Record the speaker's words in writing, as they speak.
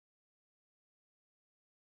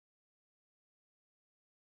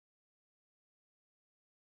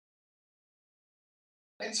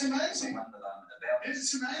It's amazing. The one that I'm about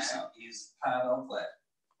it's amazing. Now is part of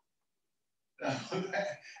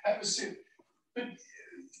that. That was it. But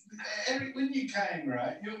Eric, when you came,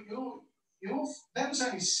 right, that was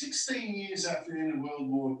only 16 years after the end of World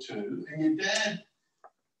War II, and your dad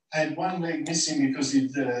had one leg missing because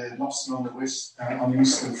he'd lost it on the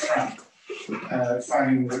Eastern Front,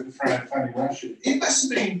 fighting Russia. It must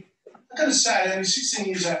have been, I've got to say, only 16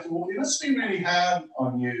 years after the war, it must have been really hard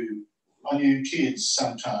on you kids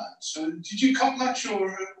sometimes. So did you cop much,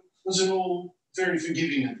 or was it all very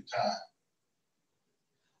forgiving at the time?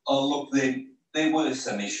 Oh, look, there were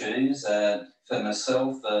some issues for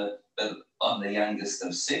myself, but I'm the youngest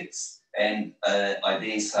of six, and I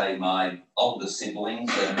dare say my older siblings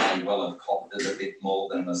may well have copped it a bit more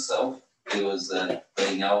than myself. There was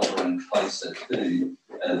being older and closer to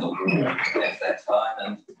the war at that time,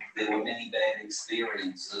 and there were many bad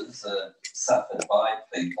experiences suffered by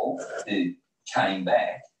people who came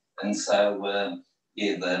back, and so,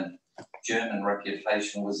 the German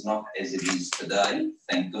reputation was not as it is today,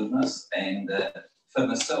 thank goodness, and for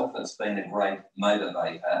myself it's been a great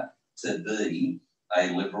motivator to be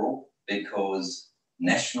a Liberal, because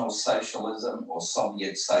National Socialism or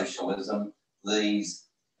Soviet Socialism, these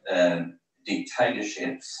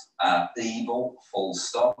dictatorships are evil, full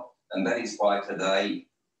stop, and that is why today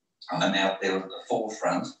I'm out there at the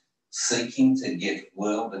forefront seeking to get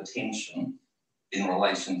world attention in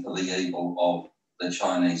relation to the evil of the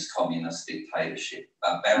Chinese communist dictatorship.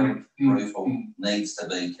 Barbaric, brutal, needs to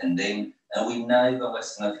be condemned, and we know the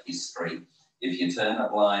lesson of history. If you turn a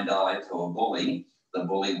blind eye to a bully, the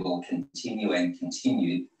bully will continue and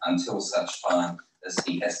continue until such time as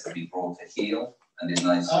he has to be brought to heel, and in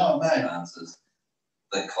those circumstances,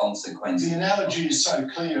 the consequences. The analogy is so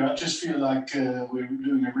clear. I just feel like we're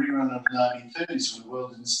doing a rerun of the 1930s when the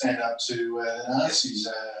world didn't stand up to the Nazis.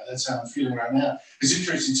 That's how I'm feeling right now. It's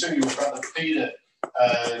interesting too, your brother Peter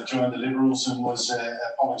joined the Liberals and was a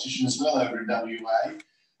politician as well over in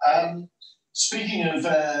WA. Speaking of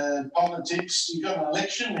politics, you got an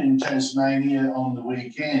election in Tasmania on the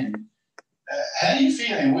weekend. How are you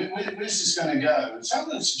feeling? Where's this going to go?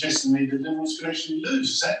 Someone suggested to me that Liberals could actually lose.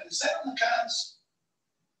 Is that on the cards?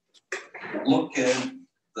 Look,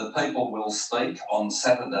 the people will speak on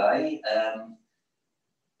Saturday.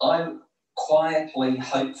 I'm quietly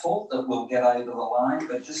hopeful that we'll get over the line,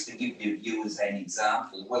 but just to give your viewers an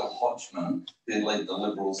example, Will Hodgman, who led the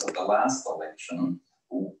Liberals at the last election,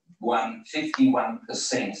 won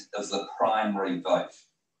 51% of the primary vote,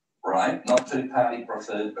 right? Not two-party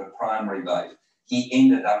preferred, but primary vote. He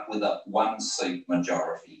ended up with a one-seat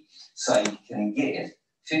majority. So you can get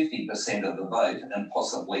 50% of the vote and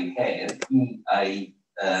possibly have a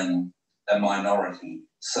minority.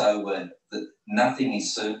 So nothing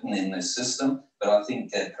is certain in this system, but I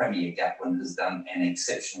think Premier Gatwin has done an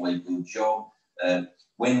exceptionally good job.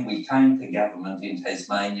 When we came to government in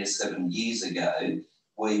Tasmania 7 years ago,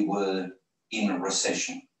 we were in a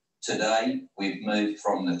recession. Today, we've moved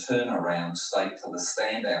from the turnaround state to the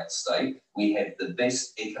standout state. We have the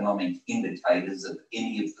best economic indicators of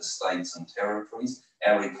any of the states and territories.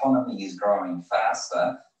 Our economy is growing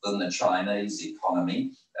faster than the Chinese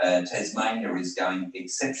economy. Tasmania is going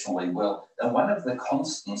exceptionally well. And one of the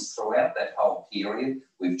constants throughout that whole period,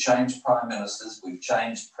 we've changed prime ministers, we've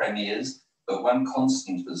changed premiers, but one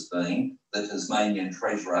constant has been the Tasmanian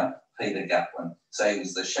Treasurer, Peter Gatwin. So he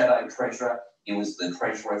was the shadow treasurer, he was the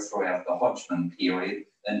treasurer throughout the Hodgman period,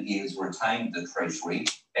 and he has retained the Treasury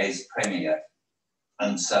as Premier.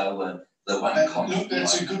 And so the one constant... Look,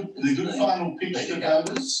 that's a good final pitch to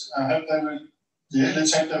voters. I hope they were... Yeah,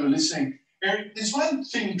 let's hope they were listening. Eric, there's one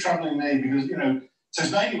thing troubling me because, you know,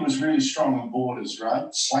 Tasmania was really strong on borders,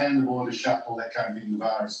 right? Slammed the borders shut, all that kind of thing, the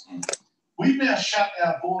virus. We've now shut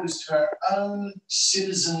our borders to our own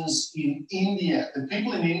citizens in India. The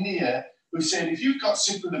people in India who've said, if you've got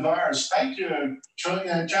sick with the virus, take your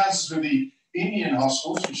chances with the Indian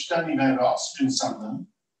hospitals, which don't even have oxygen, some of them.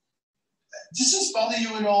 Does this bother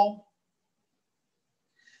you at all?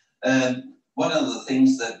 One of the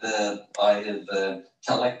things that I have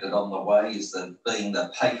collected on the way is being the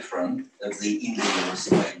patron of the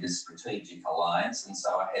India-Australia Strategic Alliance, and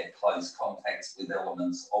so I had close contacts with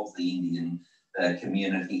elements of the Indian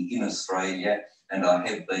community in Australia, and I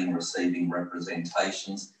have been receiving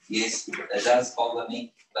representations. Yes, it does bother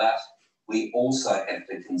me, but we also have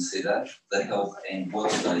to consider the health and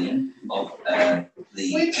well-being of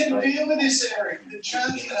the... We can deal with this, Eric. The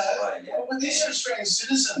chance, with these Australian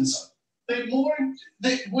citizens...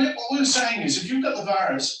 what we're saying is, if you've got the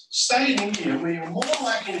virus, stay in India where you're more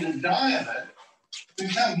likely to die of it than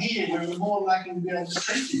come here where we're more likely to be able to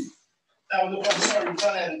treat you. Oh, look, I'm sorry, we've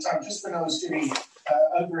run out of time. Just when I was getting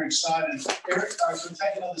overexcited. Eric, I can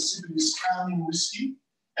take another sip of this calming whiskey.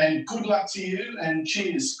 And good luck to you, and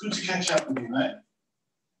cheers. Good to catch up with you, mate.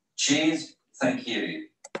 Cheers. Thank you.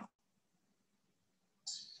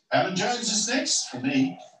 Alan Jones is next. For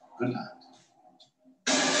me, good night.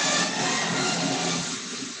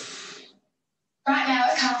 Right now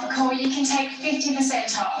at Carpet Core, you can take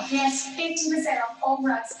 50% off. Yes, 50% off all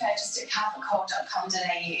rugs purchased at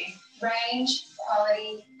carpetcore.com.au. Range,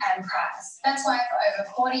 quality, and price. That's why for over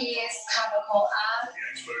 40 years, Carpet Core are the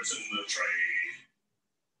experts in the trade.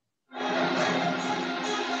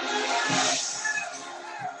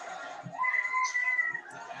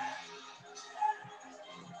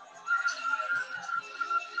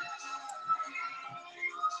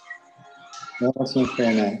 No, that's not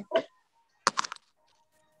fair now.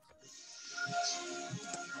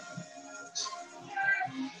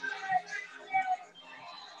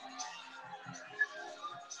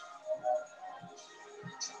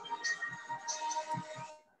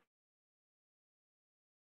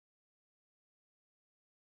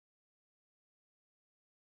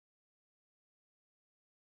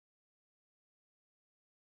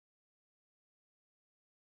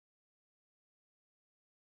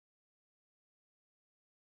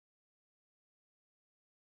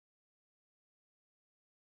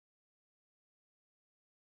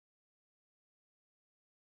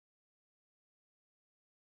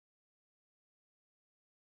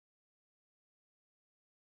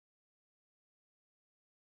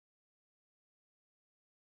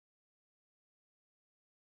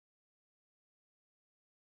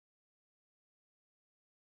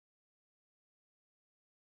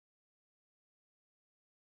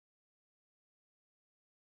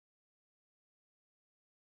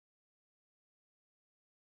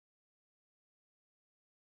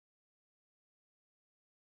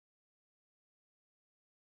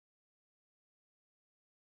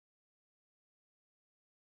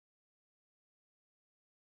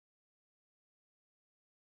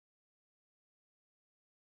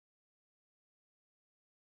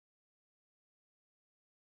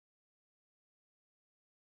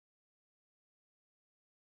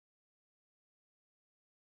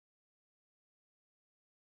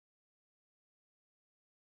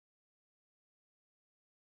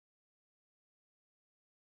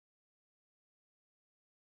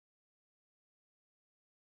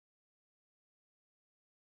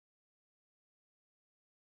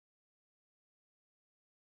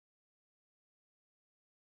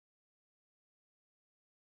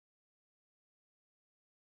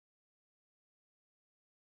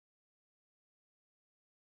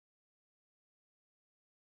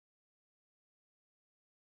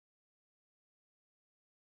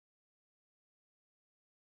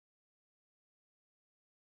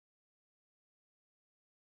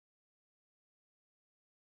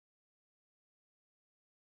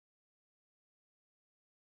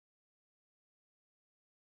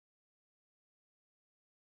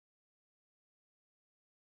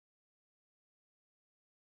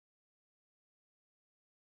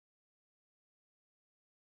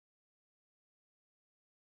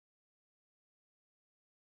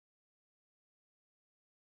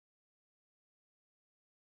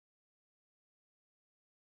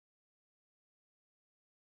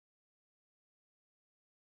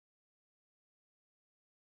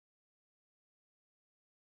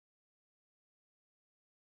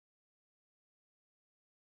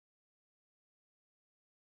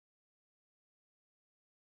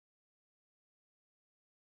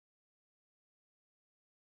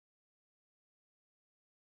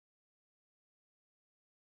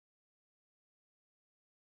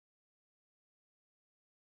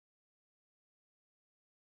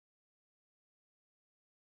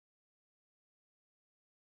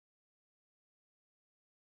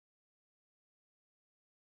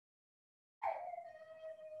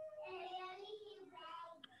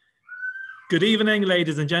 Good evening,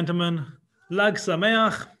 ladies and gentlemen. Lag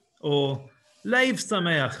Sameach, or Leiv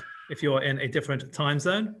Sameach, if you're in a different time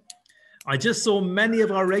zone. I just saw many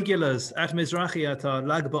of our regulars at Mizrahi at our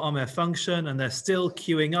Lag BaOmer function, and they're still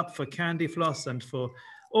queuing up for candy floss and for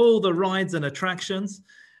all the rides and attractions.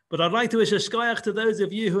 But I'd like to wish a shkoyach to those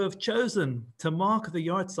of you who have chosen to mark the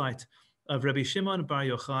yahrzeit of Rabbi Shimon Bar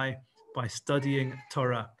Yochai by studying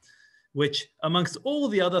Torah, which, amongst all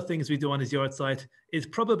the other things we do on his yahrzeit, is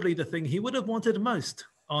probably the thing he would have wanted most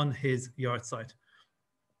on his yahrzeit.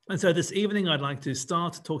 And so this evening, I'd like to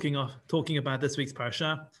start talking about this week's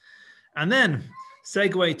parasha, and then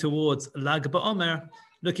segue towards Lag BaOmer,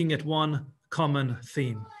 looking at one common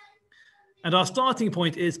theme. And our starting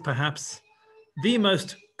point is perhaps the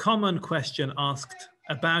most common question asked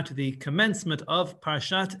about the commencement of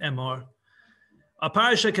Parshat Emor. Our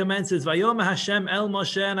parasha commences, Vayomer Hashem el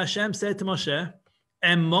Moshe, and Hashem said to Moshe,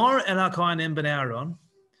 Emor el HaKohanim b'nei Aaron,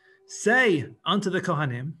 say unto the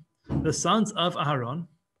Kohanim, the sons of Aaron,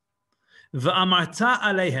 V'amarta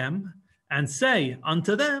aleihem, and say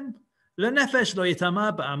unto them, Lenefesh lo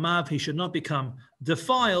yitama ba'amav, he should not become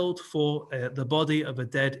defiled for the body of a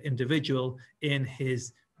dead individual in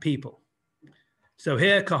his people. So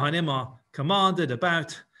here Kohanim are commanded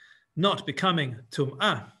about not becoming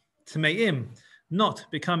tum'ah, tmeim, not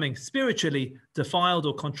becoming spiritually defiled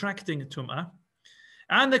or contracting tum'ah.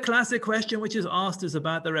 And the classic question which is asked is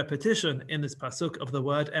about the repetition in this pasuk of the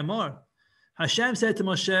word emor. Hashem said to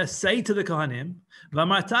Moshe, say to the Kohanim,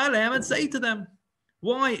 v'amarta alehem, and say to them.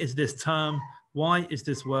 Why is this term, why is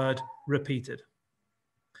this word repeated?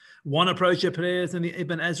 One approach appears in the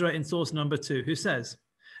Ibn Ezra in source number 2, who says,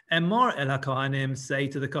 Emor el HaKohanim, say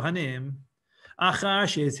to the Kohanim, Achar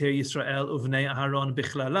she'izhir Yisrael uvnei Aharon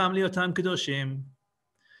bichlalam liotam kedoshim.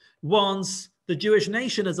 Once the Jewish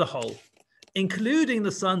nation as a whole, including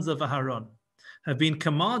the sons of Aharon, have been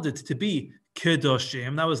commanded to be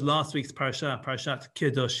kedoshim. That was last week's parashat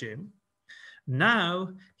kedoshim. Now,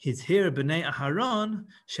 hizhir b'nei Aharon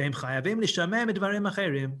she'em chayavim lishameh midvarim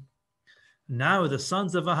acherim. Now the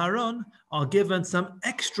sons of Aharon are given some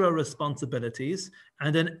extra responsibilities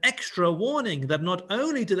and an extra warning that not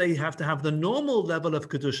only do they have to have the normal level of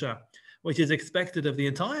Kedusha, which is expected of the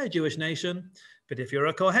entire Jewish nation, but if you're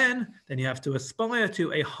a Kohen, then you have to aspire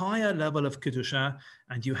to a higher level of Kedusha,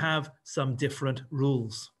 and you have some different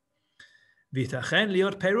rules. V'itachen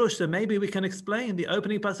liot perush, so maybe we can explain the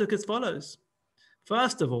opening pasuk as follows.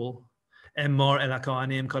 First of all, Emor el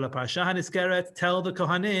HaKohanim kol ha'parsha haniskeret, tell the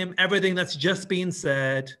Kohanim everything that's just been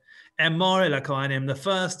said. Emor el HaKohanim, the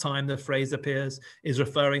first time the phrase appears, is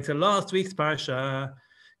referring to last week's parasha.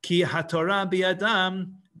 Ki haTorah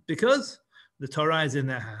biyadam, because the Torah is in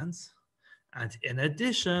their hands. And in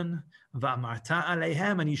addition, va'amarta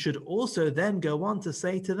aleihem, and you should also then go on to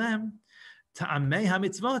say to them, ta'amei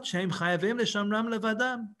hamitzvot she'em chayavim l'shamram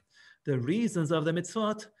levadam, the reasons of the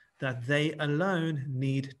mitzvot that they alone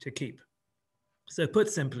need to keep. So put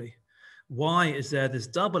simply, why is there this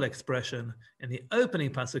double expression in the opening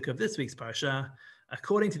pasuk of this week's parasha?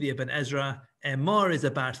 According to the Ibn Ezra, Emor is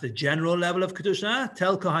about the general level of Kedusha.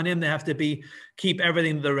 Tell Kohanim they have to keep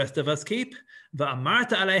everything the rest of us keep.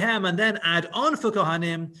 Va'amarta aleihem, and then add on for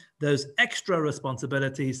Kohanim those extra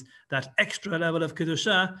responsibilities, that extra level of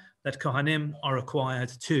Kedusha that Kohanim are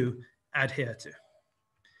required to adhere to.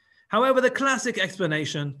 However, the classic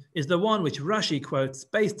explanation is the one which Rashi quotes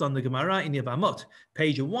based on the Gemara in Yevamot,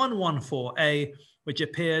 page 114a, which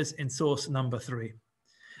appears in source number 3.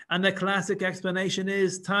 And the classic explanation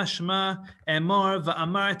is Tashma, Emor,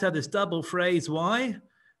 Va'amarta, this double phrase. Why?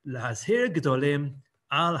 Lahazhir Gdolim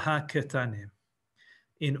al HaKetanim.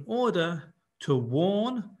 In order to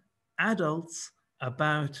warn adults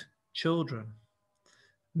about children.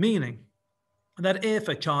 Meaning that if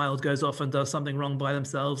a child goes off and does something wrong by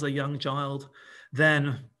themselves, a young child,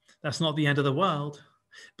 then that's not the end of the world.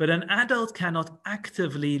 But an adult cannot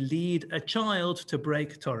actively lead a child to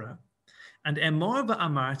break Torah. And Emor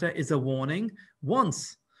Va'amarta is a warning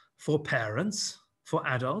once for parents, for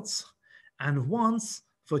adults, and once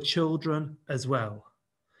for children as well.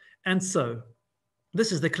 And so,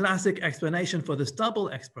 this is the classic explanation for this double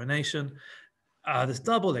explanation, this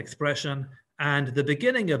double expression, and the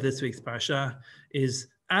beginning of this week's parasha is,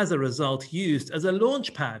 as a result, used as a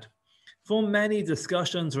launch pad for many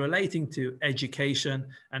discussions relating to education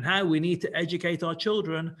and how we need to educate our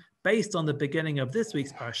children based on the beginning of this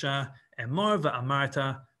week's parasha, Emor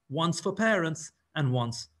Va'amarta, once for parents and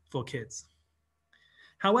once for kids.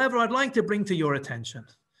 However, I'd like to bring to your attention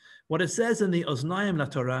what it says in the Oznayim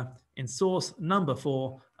LaTorah in source number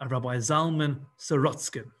 4 of Rabbi Zalman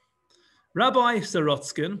Sorotzkin. Rabbi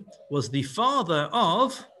Sorotzkin was the father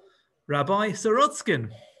of Rabbi Sorotzkin,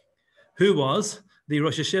 who was the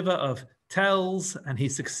Rosh Hashiva of Telz, and he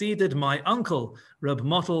succeeded my uncle, Reb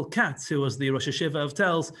Motel Katz, who was the Rosh Hashiva of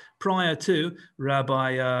Telz prior to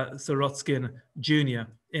Rabbi Sorotzkin Jr.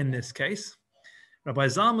 in this case. Rabbi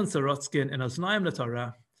Zalman Sorotzkin in Oznayim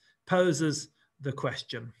LaTorah poses the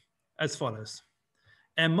question as follows.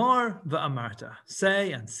 Emor Va'amarta,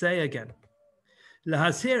 say and say again.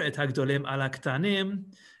 Lahazhir et hagdolim al haktanim.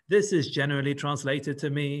 This is generally translated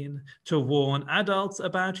to mean to warn adults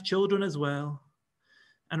about children as well.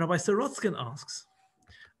 And Rabbi Sorotzkin asks,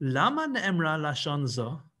 Lama ne'emra lashon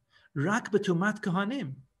zo rak betumat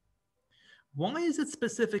kohanim? Why is it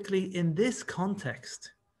specifically in this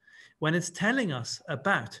context, when it's telling us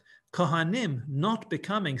about kohanim not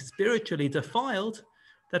becoming spiritually defiled,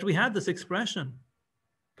 that we had this expression.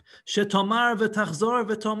 Shetomar v'tachzor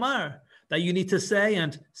v'tomar, that you need to say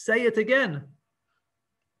and say it again.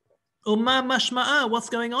 Umma mashma'a, what's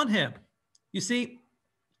going on here? You see,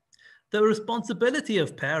 the responsibility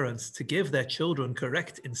of parents to give their children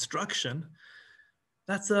correct instruction,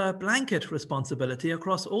 that's a blanket responsibility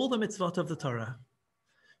across all the mitzvot of the Torah.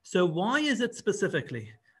 So why is it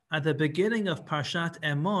specifically at the beginning of Parshat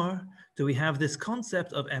Emor do we have this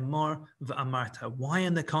concept of Emor v'amarta? Why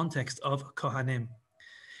in the context of Kohanim?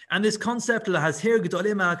 And this concept, lahazhir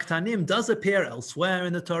gdolim ha'ktanim, does appear elsewhere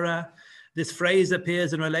in the Torah. This phrase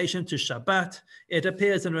appears in relation to Shabbat, it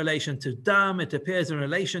appears in relation to Dam, it appears in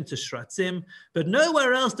relation to Shratzim, but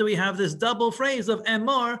nowhere else do we have this double phrase of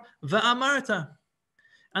Emor v'amarta.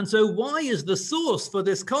 And so why is the source for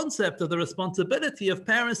this concept of the responsibility of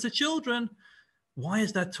parents to children, why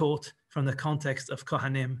is that taught from the context of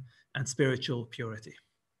Kohanim and spiritual purity?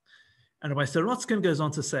 And Rabbi Sorotzkin goes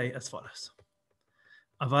on to say as follows.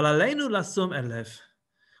 Aval aleinu lasum elev,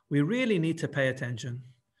 we really need to pay attention.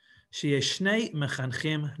 Sheyeshnei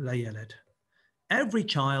mechanchim layeled. Every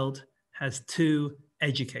child has two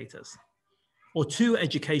educators, or two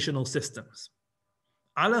educational systems.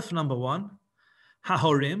 Aleph, number one,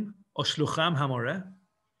 hahorim, or shlucham hamoreh,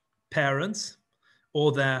 parents,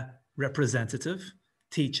 or their representative,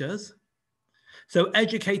 teachers. So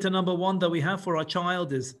educator number one that we have for our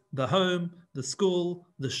child is the home, the school,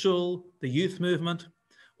 the shul, the youth movement,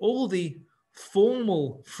 all the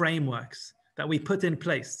formal frameworks that we put in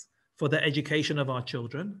place for the education of our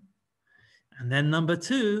children. And then number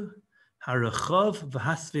two, harachov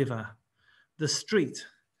v'hasviva, the street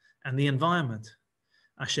and the environment,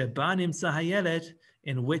 asher ba nimtza hayeled,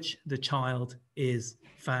 in which the child is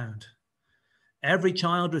found. Every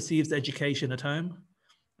child receives education at home,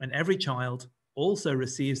 and every child also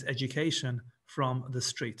receives education from the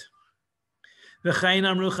street. V'chein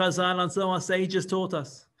amru Chazal, and so our sages taught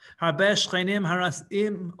us. Harbesh chaynim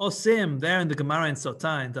harasim osim. There in the Gemara in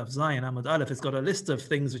Sotah in Daf Zayin Amud Aleph, it's got a list of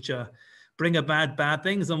things which bring about bad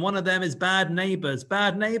things, and one of them is bad neighbors.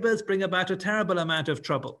 Bad neighbors bring about a terrible amount of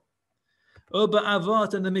trouble. Uba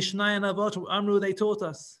Avot and the Mishnah and Avot Amru, they taught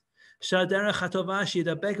us. Shaderech hatovah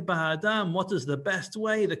shidabek b'ha'adam. What is the best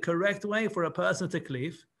way, the correct way for a person to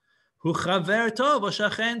cleave? Hu chaver tov or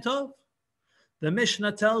shachen tov. The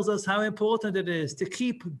Mishnah tells us how important it is to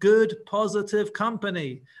keep good, positive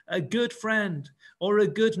company, a good friend or a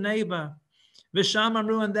good neighbor. V'sham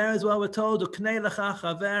amru, and there as well we're told, uknei lecha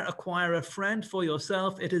chaver, acquire a friend for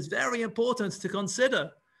yourself. It is very important to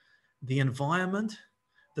consider the environment,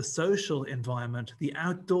 the social environment, the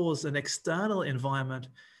outdoors and external environment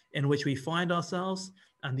in which we find ourselves,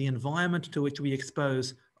 and the environment to which we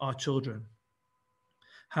expose our children.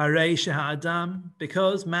 Harei sheha'adam,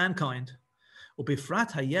 because mankind,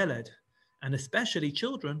 ubifrat hayeled, and especially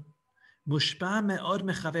children, mushpa me'od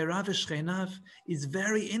mechaverav v'shchenav, is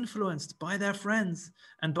very influenced by their friends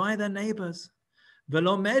and by their neighbors.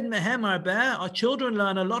 V'lomed mehem arbeh, our children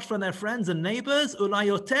learn a lot from their friends and neighbors. Ulai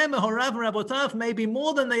yoter mehorav v'rabotav, maybe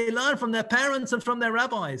more than they learn from their parents and from their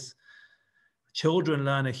rabbis. Children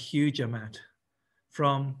learn a huge amount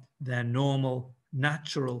from their normal,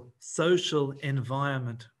 natural, social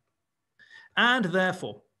environment. And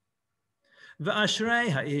therefore, v'ashrei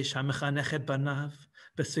ha'ish ha'mechanechet banav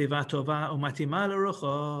b'sviva tova u'matima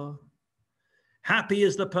l'rucho. Happy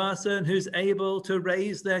is the person who's able to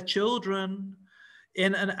raise their children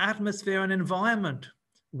in an atmosphere, an environment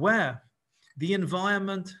where the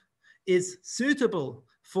environment is suitable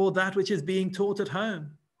for that which is being taught at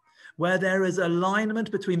home, where there is alignment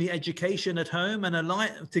between the education at home and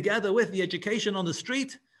together with the education on the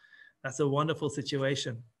street. That's a wonderful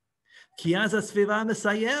situation. Because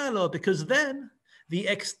then the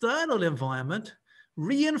external environment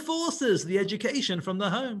reinforces the education from the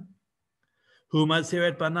home.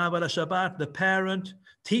 The parent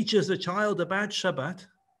teaches the child about Shabbat.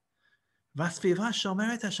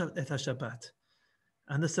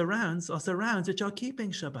 And the surrounds are surrounds which are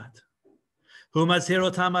keeping Shabbat.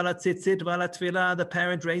 The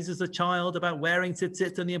parent raises the child about wearing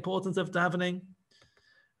tzitzit and the importance of davening.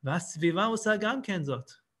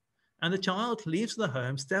 And the child leaves the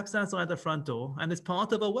home, steps outside the front door, and is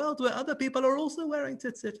part of a world where other people are also wearing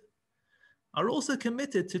tzitzit, are also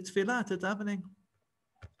committed to tefillah, to davening.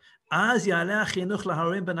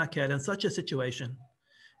 In such a situation,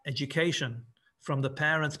 education from the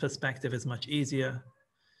parent's perspective is much easier.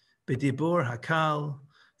 B'dibur hakal,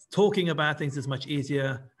 talking about things is much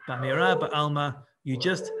easier. B'amira b'alma, you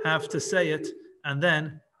just have to say it, and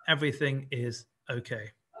then everything is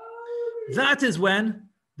okay. That is when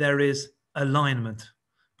there is alignment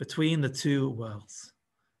between the two worlds.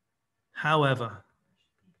 However,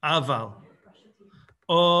 Aval.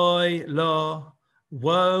 Oy lo,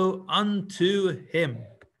 woe unto him.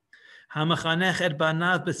 Hamachanech et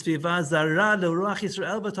banav b'sviva zara l'ruach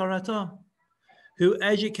Yisrael v'torato, who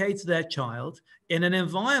educates their child in an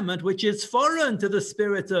environment which is foreign to the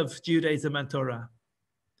spirit of Judaism and Torah.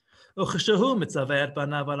 Ucheshahu mitzaveh et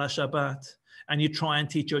banav ala Shabbat, and you try and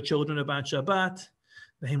teach your children about Shabbat.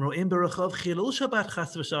 V'hem ro'im berachov chilul Shabbat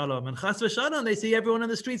chas v'shalom, and chas v'shalom they see everyone in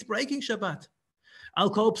the streets breaking Shabbat. Al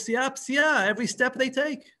kol psia psia, every step they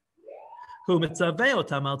take. He tries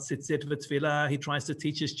to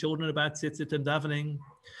teach his children about tzitzit and davening.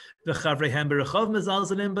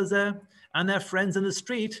 And their friends in the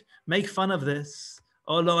street make fun of this.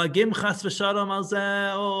 Or they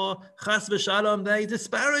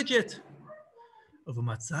disparage it.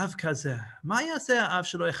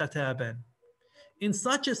 In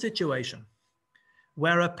such a situation,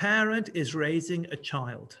 where a parent is raising a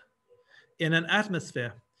child in an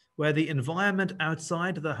atmosphere where the environment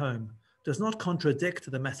outside the home does not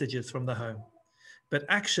contradict the messages from the home, but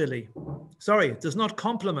actually, does not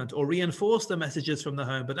complement or reinforce the messages from the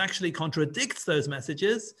home, but actually contradicts those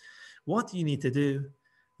messages, what do you need to do?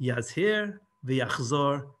 Yazhir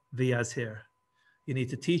v'yachzor v'yazhir. You need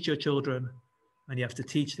to teach your children, and you have to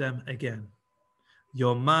teach them again.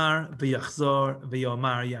 Yomar v'yachzor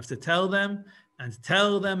v'yomar. You have to tell them and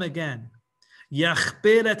tell them again.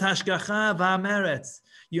 Yachpir et hashgacha v'ameretz.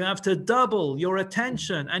 You have to double your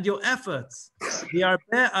attention and your efforts.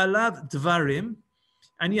 Yarbeh alav dvarim,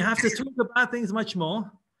 and you have to talk about things much more.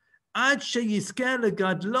 Ad sheyizker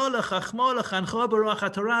legadlo lechachmo lechancho b'ruach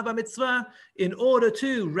haTorah v'mitzvah, in order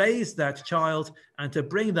to raise that child and to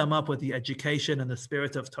bring them up with the education and the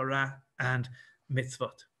spirit of Torah and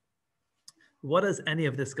mitzvot. What has any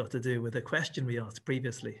of this got to do with the question we asked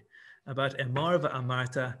previously about Emor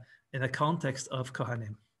v'amarta in the context of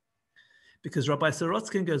Kohanim? Because Rabbi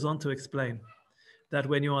Sorotzkin goes on to explain that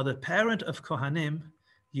when you are the parent of Kohanim,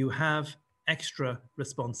 you have extra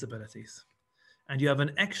responsibilities and you have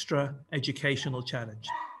an extra educational challenge.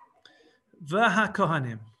 V'ha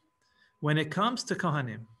Kohanim, when it comes to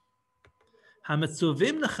Kohanim,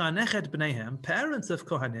 hamitzuvim lechanech et bneihem, parents of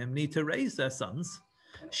Kohanim need to raise their sons,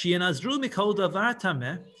 she'enazru mikol davar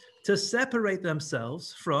tameh, to separate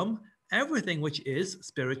themselves from everything which is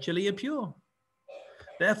spiritually impure.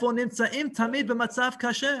 Therefore, nimtzaim tamid b'matzav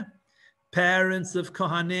kasher. Parents of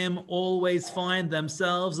Kohanim always find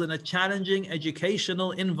themselves in a challenging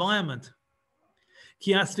educational environment.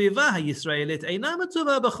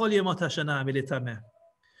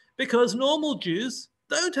 Because normal Jews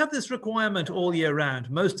don't have this requirement all year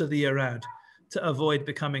round, most of the year round, to avoid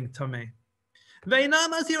becoming tameh.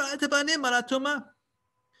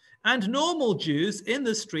 And normal Jews in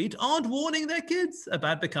the street aren't warning their kids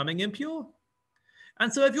about becoming impure.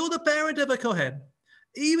 And so if you're the parent of a Kohen,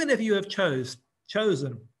 even if you have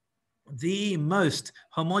chosen the most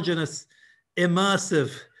homogeneous,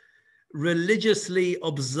 immersive, religiously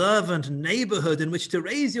observant neighborhood in which to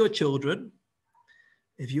raise your children,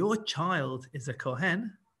 if your child is a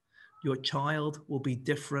Kohen, your child will be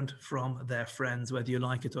different from their friends, whether you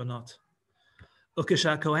like it or not. When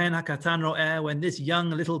this young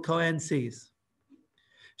little Kohen sees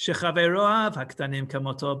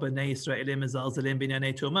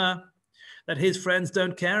that his friends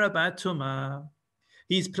don't care about Tumah.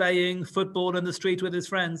 He's playing football in the street with his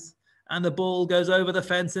friends, and the ball goes over the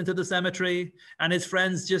fence into the cemetery, and his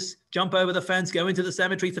friends just jump over the fence, go into the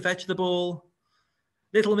cemetery to fetch the ball.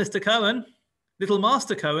 Little Mr. Cohen, little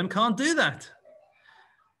Master Cohen can't do that.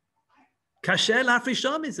 Kasher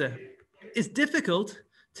lafrisham is there. It's difficult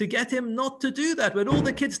to get him not to do that when all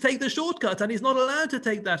the kids take the shortcut and he's not allowed to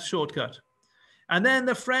take that shortcut. And then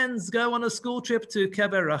the friends go on a school trip to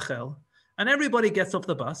Kever Rachel and everybody gets off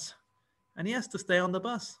the bus and he has to stay on the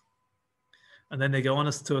bus. And then they go on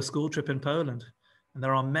to a school trip in Poland. And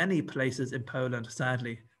there are many places in Poland,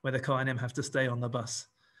 sadly, where the Kohanim have to stay on the bus.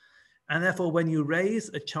 And therefore, when you raise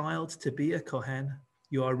a child to be a Kohen,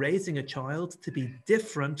 you are raising a child to be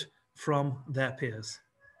different from their peers.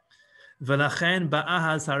 That's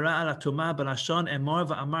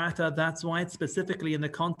why it's specifically in the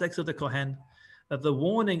context of the Kohen that the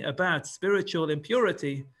warning about spiritual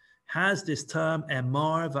impurity has this term,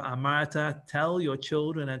 emor va'amarta, tell your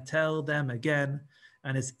children and tell them again.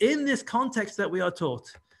 And it's in this context that we are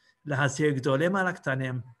taught, the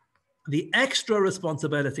extra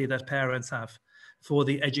responsibility that parents have for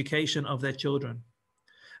the education of their children.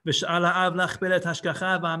 And the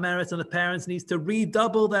parents need to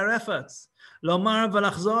redouble their efforts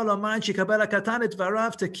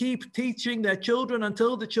to keep teaching their children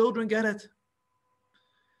until the children get it.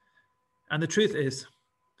 And the truth is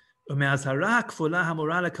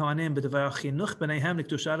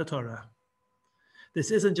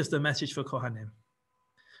This isn't just a message for Kohanim.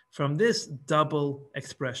 From this double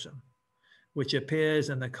expression, which appears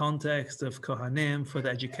in the context of Kohanim for the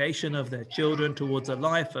education of their children towards a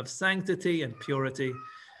life of sanctity and purity,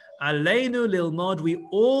 Aleinu lilmod, we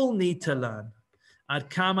all need to learn. Ad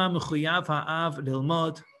kama mechuyav ha'av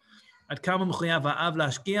lilmod, ad kama mechuyav ha'av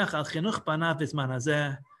lashgiach al chinuch banav bizman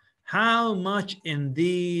hazeh. How much in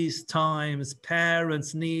these times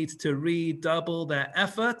parents need to redouble their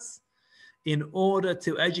efforts in order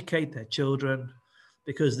to educate their children,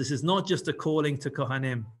 because this is not just a calling to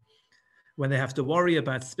Kohanim when they have to worry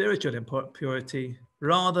about spiritual impurity,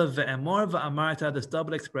 rather ve'emor ve'amarta, this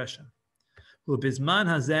double expression. Ubizman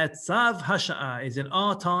hazeh tzav hasha'ah is in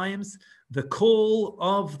our times the call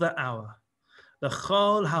of the hour. The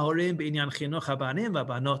chol haorim b'inyan chinuch habanim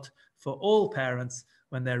v'abanot, for all parents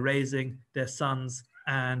when they're raising their sons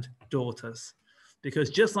and daughters. Because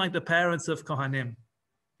just like the parents of Kohanim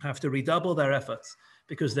have to redouble their efforts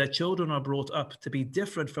because their children are brought up to be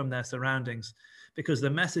different from their surroundings, because the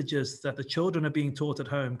messages that the children are being taught at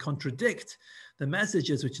home contradict the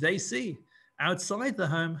messages which they see outside the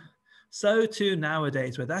home, so too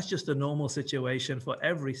nowadays, where that's just a normal situation for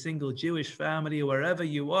every single Jewish family, wherever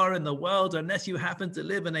you are in the world, unless you happen to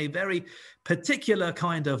live in a very particular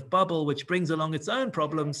kind of bubble which brings along its own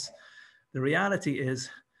problems. The reality is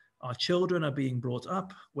our children are being brought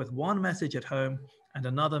up with one message at home and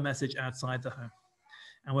another message outside the home.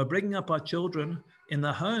 And we're bringing up our children in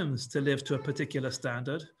the homes to live to a particular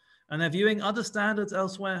standard, and they're viewing other standards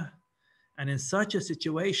elsewhere. And in such a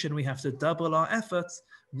situation, we have to double our efforts,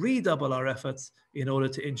 redouble our efforts in order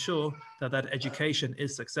to ensure that that education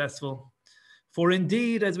is successful. For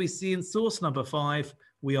indeed, as we see in source number 5,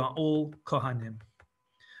 we are all Kohanim.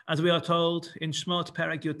 As we are told in Shmot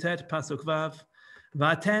Perek Yutet Pasuk Vav,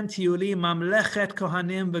 V'atem tiyuli mamlechet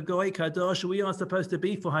Kohanim v'goy kadosh, we are supposed to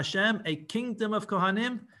be for Hashem a kingdom of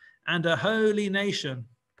Kohanim and a holy nation.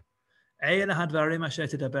 These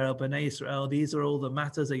are all the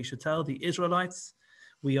matters that you should tell the Israelites.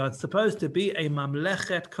 We are supposed to be a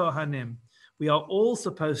mamlechet Kohanim. We are all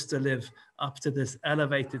supposed to live up to this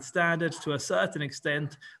elevated standard. To a certain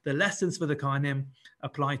extent, the lessons for the Kohanim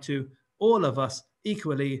apply to all of us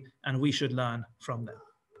equally, and we should learn from them.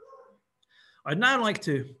 I'd now like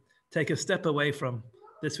to take a step away from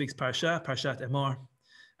this week's Parsha, Parshat Emor,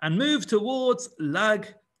 and move towards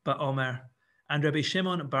Lag BaOmer and Rabbi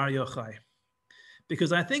Shimon Bar Yochai,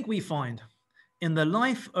 because I think we find in the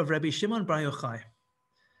life of Rabbi Shimon Bar Yochai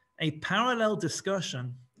a parallel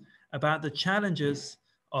discussion about the challenges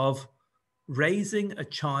of raising a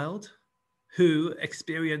child who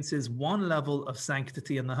experiences one level of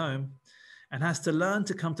sanctity in the home and has to learn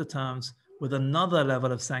to come to terms with another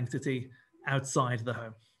level of sanctity outside the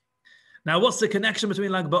home. Now, what's the connection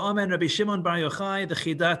between Lag BaOmer and Rabbi Shimon Bar Yochai? The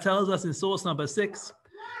Chidah tells us in source number 6,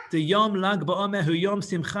 the Yom Lag BaOmer hu Yom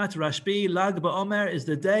Simchat Rashbi. Lag BaOmer is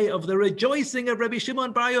the day of the rejoicing of Rabbi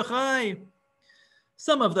Shimon Bar Yochai.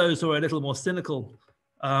 Some of those who are a little more cynical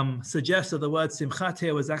suggest that the word Simchat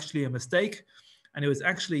here was actually a mistake, and it was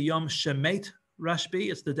actually Yom Shemet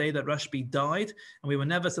Rashbi. It's the day that Rashbi died, and we were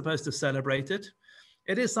never supposed to celebrate it.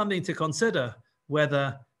 It is something to consider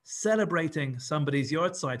whether celebrating somebody's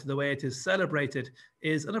yahrzeit the way it is celebrated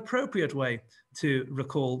is an appropriate way to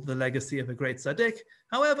recall the legacy of a great tzaddik.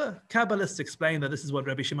 However, Kabbalists explain that this is what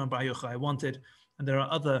Rabbi Shimon Bar Yochai wanted, and there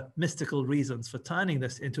are other mystical reasons for turning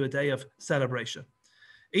this into a day of celebration.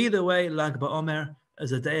 Either way, Lag BaOmer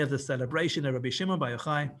is a day of the celebration of Rabbi Shimon Bar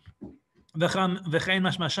Yochai.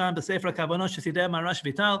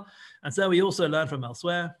 And so we also learn from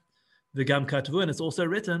elsewhere, V'gam katvu, and it's also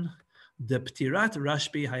written, the Ptirat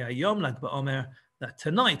Rashbi Hayayom Lag BaOmer, that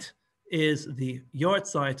tonight is the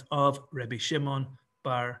yahrzeit of Rabbi Shimon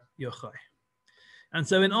Bar Yochai. And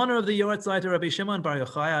so in honor of the yahrzeit of Rabbi Shimon Bar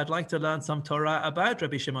Yochai, I'd like to learn some Torah about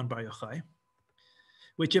Rabbi Shimon Bar Yochai,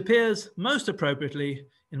 which appears most appropriately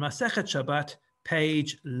in Masechet Shabbat,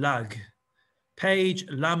 page Lag. Page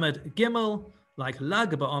Lamed Gimel, like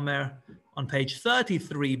Lag BaOmer, on page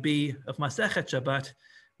 33b of Masechet Shabbat,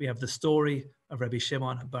 we have the story of Rabbi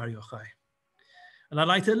Shimon Bar Yochai. And I'd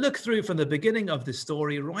like to look through from the beginning of this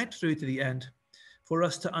story right through to the end for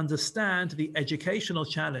us to understand the educational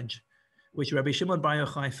challenge which Rabbi Shimon Bar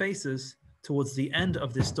Yochai faces towards the end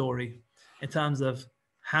of this story in terms of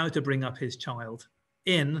how to bring up his child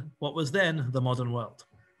in what was then the modern world.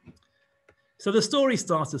 So the story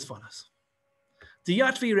starts as follows.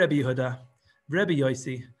 Diyatvi Rabbi Yehuda, Rabbi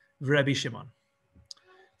Yossi, Rabbi Shimon.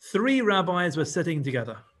 3 rabbis were sitting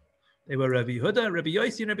together. They were Rabbi Yehuda, Rabbi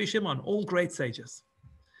Yossi, and Rabbi Shimon, all great sages.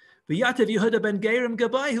 V'yatev Yehuda ben Gerim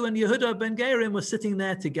Gabayhu, and Yehuda ben Gerim was sitting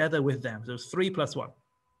there together with them. So it was 3 + 1.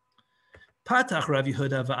 Patach Rav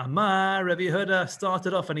Yehuda va'amar. Rav Yehuda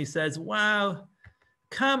started off and he says, wow,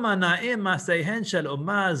 kama na'im masehen shel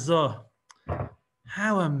umah zo.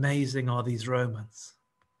 How amazing are these Romans?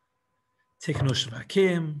 Tiknu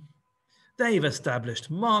shvakim. They've established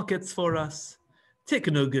markets for us.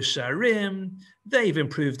 Tiknu gesharim. They've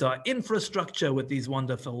improved our infrastructure with these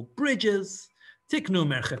wonderful bridges. Tiknu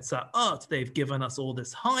merchetzaot. They've given us all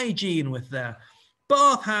this hygiene with their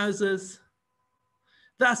bathhouses.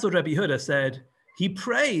 That's what Rabbi Yehuda said. He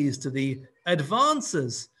praised the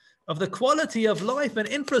advances of the quality of life and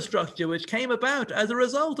infrastructure which came about as a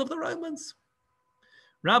result of the Romans.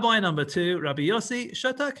 Rabbi number 2, Rabbi Yossi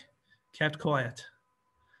Shatak, kept quiet.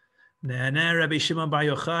 Rabbi Shimon Bar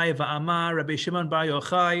Yochai va'amar. Rabbi Shimon Bar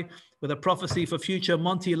Yochai, with a prophecy for future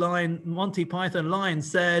Monty Python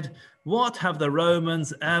lines, said, what have the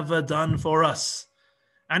Romans ever done for us?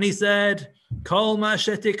 And he said, Kol ma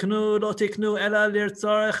shetiknu lo tiknu ela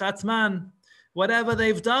lirtzorech atzman. Whatever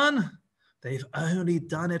they've done, they've only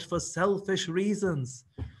done it for selfish reasons.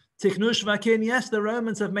 Tiknu shvakin, yes, the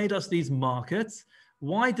Romans have made us these markets.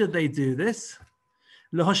 Why did they do this?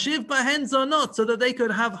 Lohashiv bahen zonot, so that they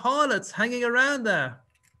could have harlots hanging around there.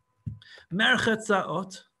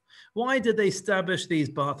 Merchetzaot, why did they establish these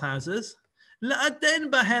bathhouses? La'aden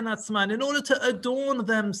bahen atzman, in order to adorn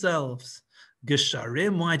themselves.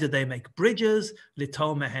 Gesharim, why did they make bridges?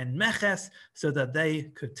 Litol mehen meches, so that they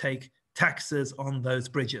could take taxes on those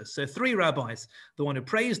bridges. So 3 rabbis, the one who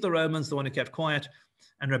praised the Romans, the one who kept quiet,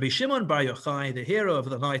 and Rabbi Shimon Bar Yochai, the hero of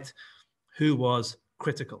the night, who was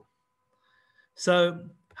critical. So,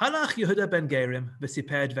 Halach Yehuda ben Gerim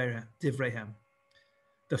v'siper divreihem.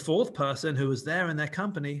 The 4th person who was there in their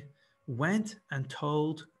company went and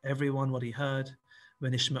told everyone what he heard.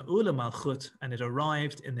 V'nishma'u lemalchut, and it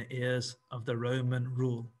arrived in the ears of the Roman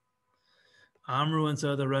rule. Amru, and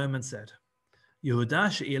so the Romans said, Yehuda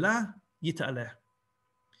she'ilah yita'aleh.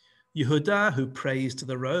 Yehuda, who praised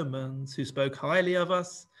the Romans, who spoke highly of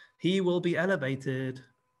us, he will be elevated.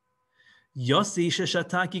 Yossi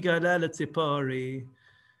sheshataki galeh letzipori.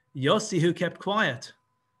 Yossi, who kept quiet,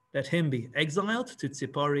 let him be exiled to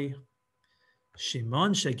Tzipori.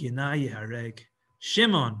 Shimon shegina yihareg.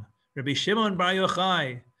 Shimon, Rabbi Shimon Bar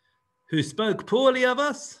Yochai, who spoke poorly of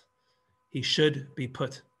us, he should be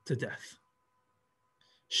put to death.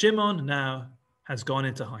 Shimon now has gone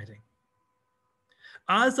into hiding.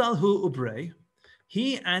 Azal hu ubrei,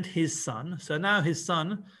 he and his son, so now his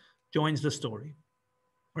son joins the story.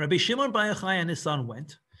 Rabbi Shimon Bar Yochai and his son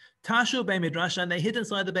went, Tashu Beit Midrash, and they hid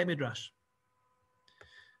inside the Beit Midrash.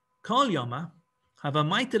 Kol Yoma,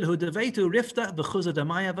 Havamaitel hu devetu rifta v'chuzah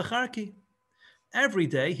damaya v'charki. Every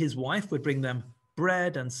day his wife would bring them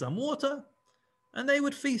bread and some water, and they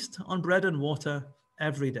would feast on bread and water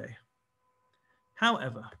every day.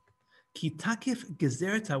 However, kitakif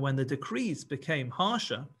gezerta, when the decrees became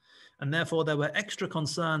harsher, and therefore there were extra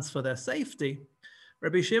concerns for their safety,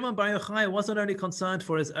 Rabbi Shimon Bar Yochai wasn't only concerned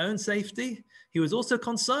for his own safety, he was also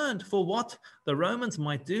concerned for what the Romans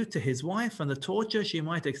might do to his wife and the torture she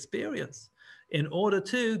might experience in order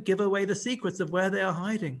to give away the secrets of where they are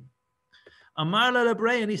hiding. Amar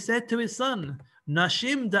Lebrei, and he said to his son,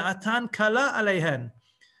 Nashim da'atan kala alehen,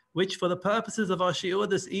 which for the purposes of our shiur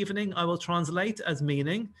this evening, I will translate as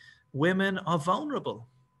meaning, women are vulnerable.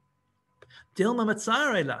 Dilma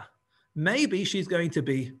matzarela, maybe she's going to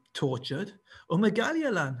be tortured,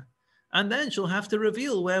 umegalyalan, and then she'll have to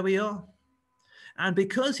reveal where we are. And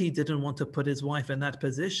because he didn't want to put his wife in that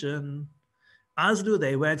position, Azlu,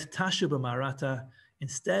 they went tashu b'marata,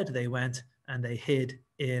 instead they went and they hid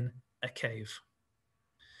in a cave.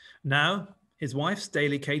 Now, his wife's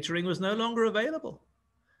daily catering was no longer available.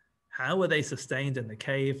 How were they sustained in the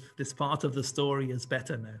cave? This part of the story is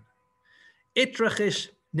better known. Itrachish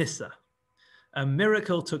Nissa, a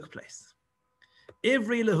miracle took place.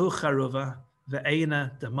 Ivri lehu charuva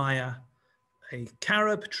ve'ena damaya, a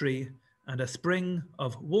carob tree and a spring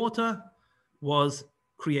of water was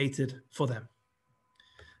created for them.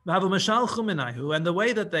 And the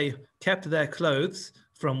way that they kept their clothes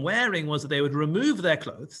from wearing was that they would remove their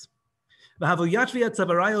clothes.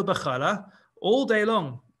 All day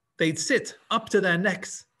long, they'd sit up to their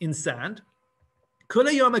necks in sand.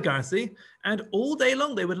 And all day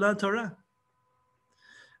long, they would learn Torah.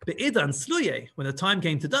 When the time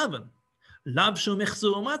came to daven,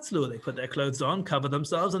 they put their clothes on, cover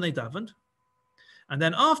themselves, and they davened. And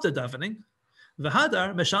then after davening,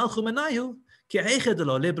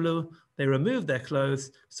 they removed their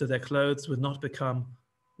clothes so their clothes would not become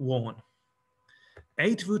worn.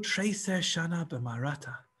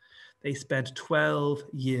 They spent 12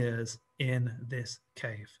 years in this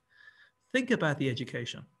cave. Think about the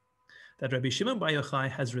education that Rabbi Shimon Bar Yochai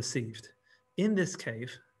has received in this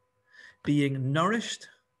cave, being nourished,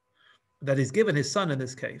 that he's given his son in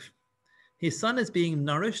this cave. His son is being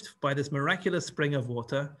nourished by this miraculous spring of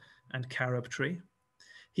water and carob tree.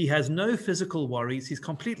 He has no physical worries. He's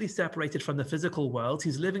completely separated from the physical world.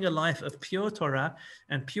 He's living a life of pure Torah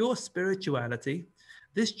and pure spirituality.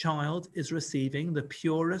 This child is receiving the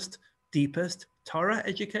purest, deepest Torah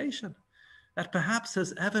education that perhaps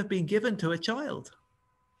has ever been given to a child.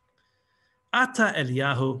 Ata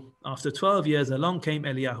Eliyahu, after 12 years, along came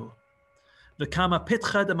Eliyahu. V'kama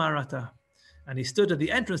pitcha demarata, and he stood at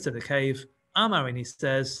the entrance to the cave. Amar, and he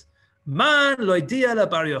says, Man loidia la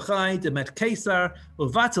Bar Yochai demet Caesar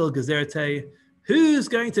uvatel gezerte. Who's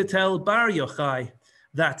going to tell Bar Yochai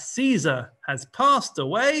that Caesar has passed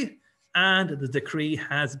away and the decree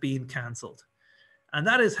has been cancelled? And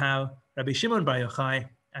that is how Rabbi Shimon Bar Yochai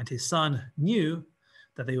and his son knew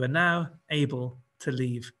that they were now able to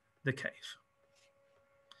leave the cave.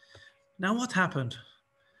 Now, what happened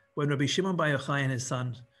when Rabbi Shimon Bar Yochai and his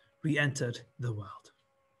son re-entered the world?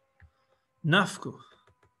 Nafku.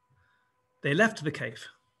 They left the cave.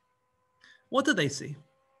 What did they see?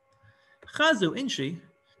 Chazu inshi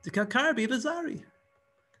d'kakarbi v'zari.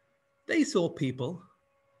 They saw people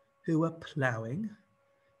who were plowing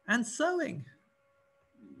and sowing.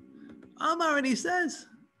 Amar, and he says,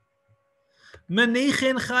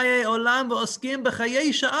 Menichin chaye olam v'oskim b'chaye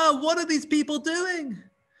sha'ah. What are these people doing?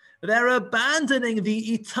 They're abandoning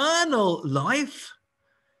the eternal life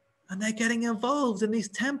and they're getting involved in these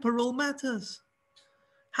temporal matters.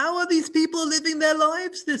 How are these people living their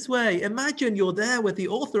lives this way? Imagine you're there with the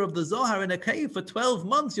author of the Zohar in a cave for 12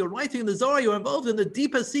 months. You're writing the Zohar. You're involved in the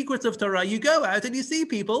deeper secrets of Torah. You go out and you see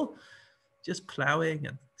people just plowing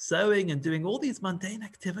and sowing and doing all these mundane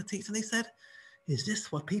activities. And they said, is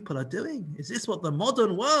this what people are doing? Is this what the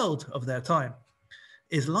modern world of their time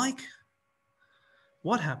is like?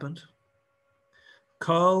 What happened?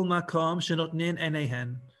 Kol makom shenotnin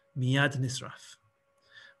enehen miyad nisraf.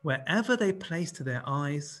 Wherever they placed their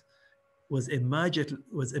eyes was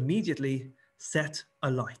immediately set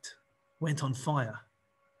alight, went on fire.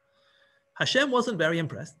 Hashem wasn't very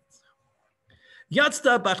impressed.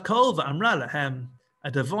 Yatzda bat kol v'amra lahem, a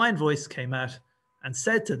divine voice came out and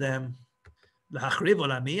said to them, L'achriv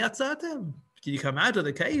olami yatzatem. Did you come out of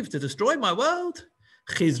the cave to destroy my world?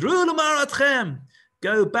 Chizru l'maratchem.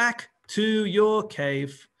 Go back to your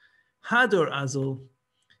cave. Hadur azul.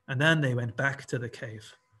 And then they went back to the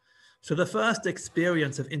cave. So the first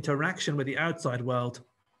experience of interaction with the outside world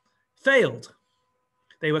failed.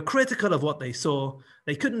 They were critical of what they saw.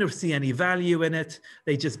 They couldn't see any value in it.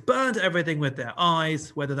 They just burned everything with their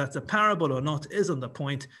eyes. Whether that's a parable or not isn't the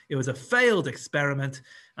point. It was a failed experiment,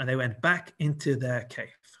 and they went back into their cave.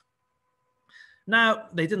 Now,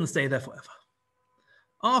 they didn't stay there forever.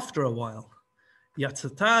 After a while,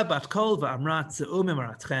 Yatzata bat kol v'amrat ze'u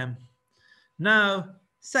mimaratchem. Now,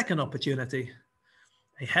 second opportunity.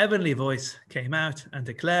 A heavenly voice came out and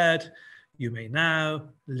declared, you may now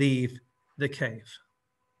leave the cave.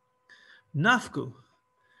 Nafku,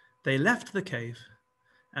 they left the cave.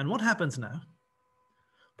 And what happens now?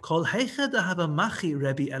 Kol heicha dahava machi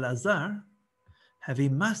Rabbi Elazar, havi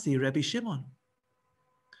masi Rabbi Shimon.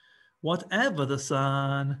 Whatever the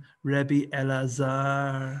son Rabbi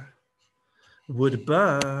Elazar would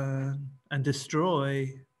burn and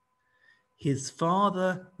destroy, his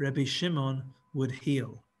father Rabbi Shimon would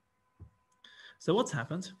heal. So what's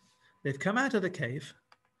happened? They've come out of the cave.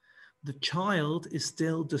 The child is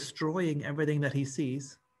still destroying everything that he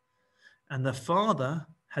sees, and the father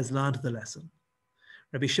has learned the lesson.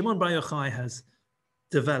 Rabbi Shimon Bar Yochai has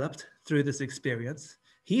developed through this experience.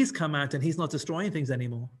 He's come out and he's not destroying things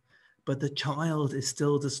anymore, but the child is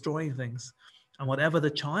still destroying things. And whatever the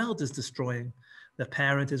child is destroying, the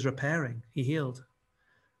parent is repairing. He healed.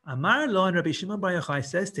 Amar lo, and Rabbi Shimon Bar Yochai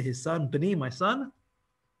says to his son, Bani, my son,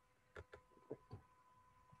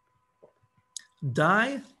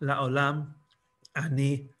 Dai la'olam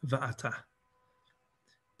ani va'ata.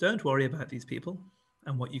 Don't worry about these people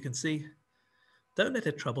and what you can see. Don't let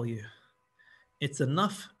it trouble you. It's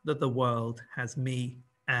enough that the world has me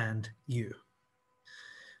and you.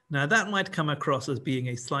 Now that might come across as being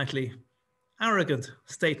a slightly arrogant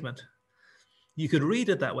statement. You could read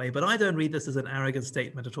it that way, but I don't read this as an arrogant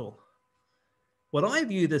statement at all. What I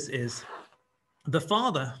view this is the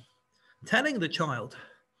father telling the child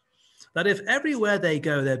that if everywhere they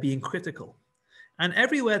go, they're being critical, and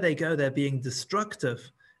everywhere they go, they're being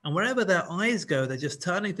destructive, and wherever their eyes go, they're just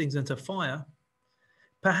turning things into fire,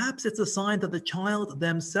 Perhaps it's a sign that the child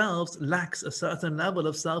themselves lacks a certain level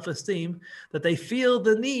of self-esteem, that they feel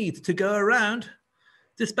the need to go around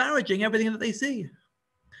disparaging everything that they see.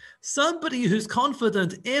 Somebody who's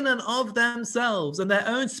confident in and of themselves and their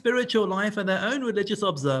own spiritual life and their own religious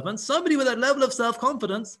observance, somebody with that level of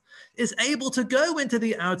self-confidence is able to go into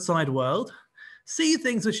the outside world, see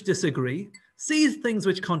things which disagree, see things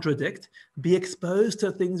which contradict, be exposed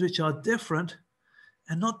to things which are different,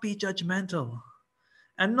 and not be judgmental,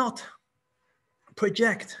 and not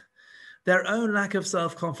project their own lack of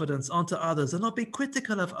self-confidence onto others, and not be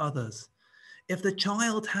critical of others. If the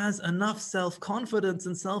child has enough self-confidence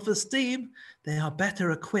and self-esteem, they are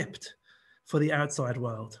better equipped for the outside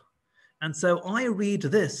world. And so I read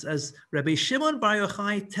this as Rabbi Shimon Bar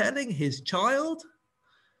Yochai telling his child,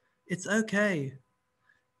 it's okay.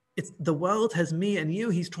 The world has me and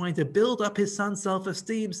you. He's trying to build up his son's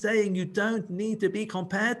self-esteem, saying you don't need to be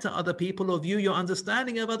compared to other people or view your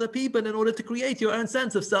understanding of other people in order to create your own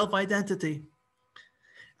sense of self-identity.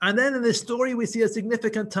 And then in this story, we see a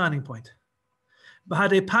significant turning point.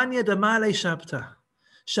 Shabbat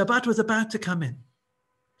was about to come in.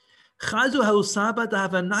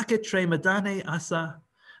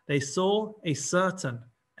 They saw a certain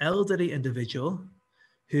elderly individual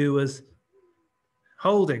who was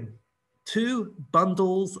holding 2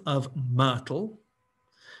 bundles of myrtle,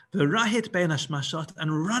 and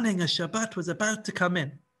running as Shabbat was about to come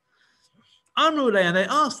in. And they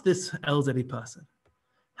asked this elderly person,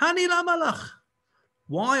 Hani lamalach,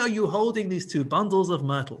 why are you holding these 2 bundles of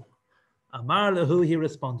myrtle? Amar lahu, he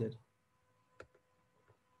responded,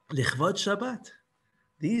 Lichvod Shabbat.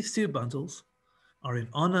 These 2 bundles are in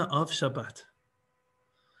honor of Shabbat.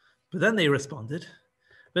 But then they responded,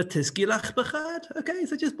 okay,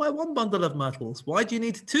 so just buy 1 bundle of myrtles. Why do you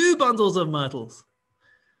need 2 bundles of myrtles?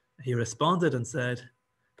 He responded and said,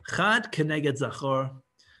 Chad keneged zachor,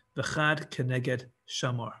 v'chad keneged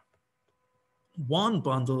shamor. 1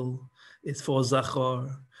 bundle is for zachor,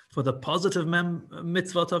 for the positive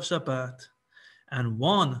mitzvot of Shabbat, and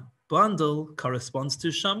 1 bundle corresponds to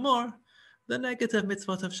shamor, the negative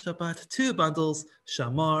mitzvot of Shabbat. 2 bundles,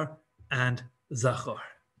 shamor and zachor.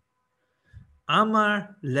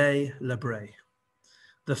 Amar le lebrei.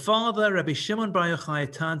 The father, Rabbi Shimon Bar Yochai,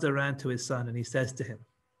 turns around to his son and he says to him,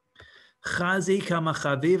 Chazi kama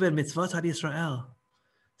chaviv el mitzvot ad Yisrael.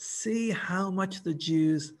 See how much the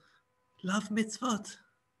Jews love mitzvot.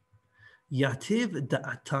 Yativ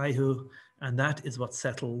da'atayhu, and that is what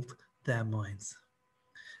settled their minds.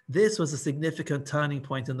 This was a significant turning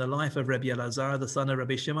point in the life of Rabbi Elazar, the son of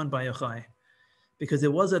Rabbi Shimon Bar Yochai, because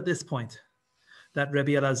it was at this point that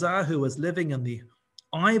Rabbi Elazar, who was living in the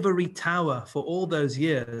ivory tower for all those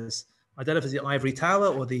years, I don't know if it's the ivory tower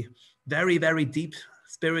or the very, very deep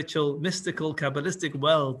spiritual, mystical, Kabbalistic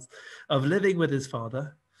world of living with his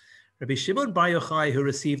father, Rabbi Shimon Bar Yochai, who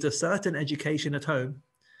received a certain education at home,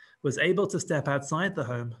 was able to step outside the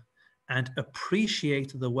home and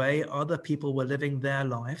appreciate the way other people were living their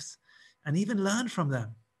lives and even learn from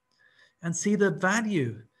them and see the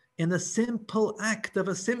value in the simple act of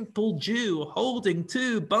a simple Jew holding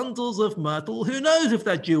 2 bundles of myrtle. Who knows if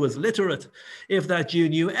that Jew was literate, if that Jew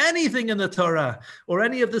knew anything in the Torah or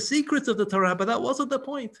any of the secrets of the Torah, but that wasn't the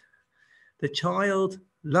point. The child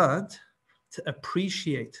learned to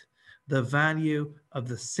appreciate the value of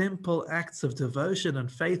the simple acts of devotion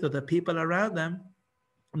and faith of the people around them.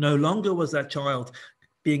 No longer was that child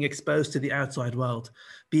being exposed to the outside world,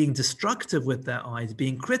 being destructive with their eyes,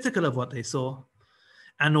 being critical of what they saw.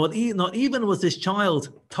 And not even was this child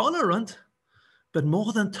tolerant, but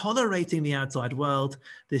more than tolerating the outside world,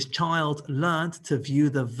 this child learned to view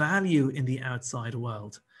the value in the outside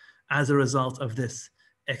world as a result of this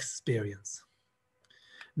experience.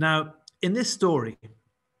 Now, in this story,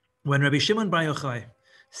 when Rabbi Shimon Bar Yochai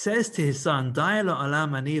says to his son, Dai lo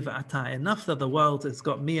olam ani v'ata, enough that the world has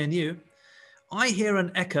got me and you, I hear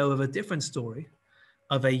an echo of a different story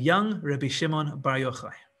of a young Rabbi Shimon Bar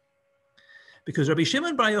Yochai. Because Rabbi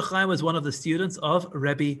Shimon Bar Yochai was one of the students of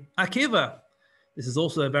Rabbi Akiva. This is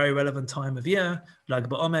also a very relevant time of year, Lag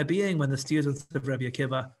BaOmer being when the students of Rabbi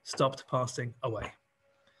Akiva stopped passing away.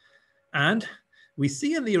 And we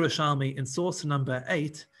see in the Yerushalmi in source number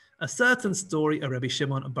 8, a certain story of Rabbi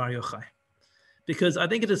Shimon Bar Yochai. Because I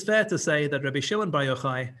think it is fair to say that Rabbi Shimon Bar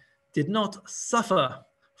Yochai did not suffer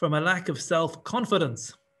from a lack of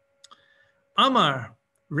self-confidence. Amar,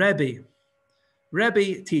 Rebbe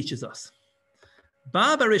teaches us,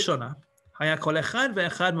 once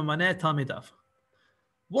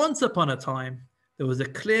upon a time, there was a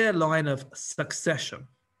clear line of succession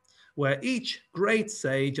where each great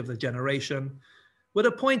sage of the generation would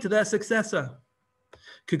appoint their successor.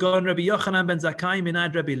 Kugon Rabbi Yochanan ben Zakkai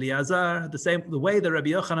minad Rabbi Eliezer, the way that Rabbi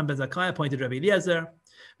Yochanan ben Zakkai appointed Rabbi Eliezer,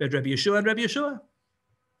 with Rabbi Yeshua and Rabbi Yeshua.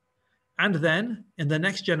 And then, in the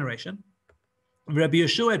next generation, Rabbi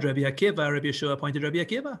Yeshua and Rabbi Akiva, Rabbi Yeshua appointed Rabbi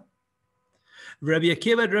Akiva. Rabbi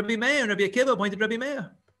Akiva and Rabbi Meir, and Rabbi Akiva appointed Rabbi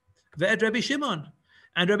Meir. Ve'ed Rabbi Shimon,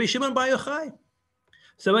 and Rabbi Shimon bar Yochai.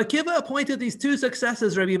 So Akiva appointed these two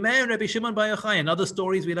successors, Rabbi Meir and Rabbi Shimon bar Yochai. In other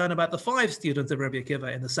stories, we learn about the 5 students of Rabbi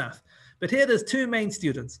Akiva in the south. But here there's 2 main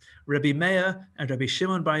students, Rabbi Meir and Rabbi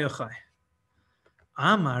Shimon bar Yochai.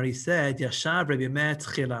 Amar, he said, Yashav Rabbi Meir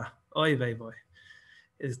tchila. Oy vey voy.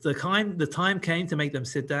 The time came to make them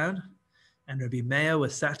sit down, and Rabbi Meir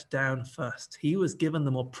was sat down first. He was given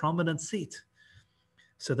the more prominent seat.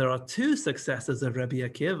 So there are 2 successors of Rabbi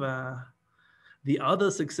Akiva. The other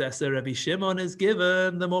successor, Rabbi Shimon, is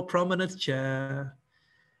given the more prominent chair.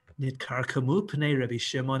 Nitkarkamu pnei Rabbi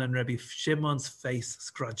Shimon, and Rabbi Shimon's face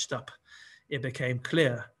scrunched up. It became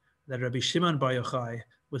clear that Rabbi Shimon bar Yochai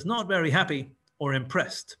was not very happy or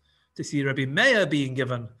impressed to see Rabbi Meir being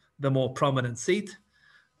given the more prominent seat,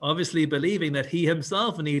 obviously believing that he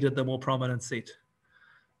himself needed the more prominent seat.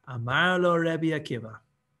 Amar lo Rabbi Akiva.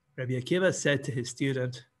 Rabbi Akiva said to his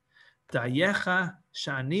student, Dayecha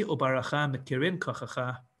shani ubaracha mekirin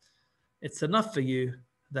kochacha. It's enough for you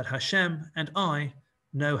that Hashem and I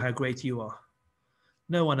know how great you are.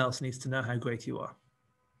 No one else needs to know how great you are.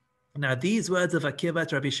 Now, these words of Akiva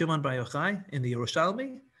to Rabbi Shimon bar Yochai in the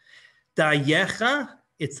Yerushalmi, Dayecha,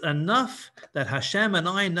 it's enough that Hashem and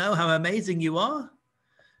I know how amazing you are.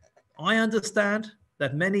 I understand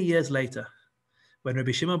that many years later, when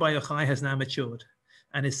Rabbi Shimon bar Yochai has now matured,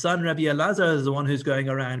 and his son Rabbi Elazar is the one who's going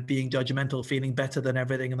around being judgmental, feeling better than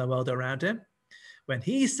everything in the world around him, when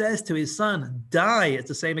he says to his son, die, it's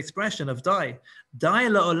the same expression of die, die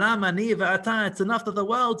la'olam ani v'ata, it's enough that the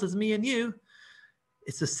world is me and you.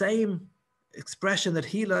 It's the same expression that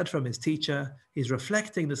he learned from his teacher. He's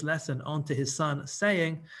reflecting this lesson onto his son,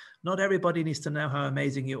 saying, not everybody needs to know how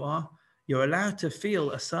amazing you are. You're allowed to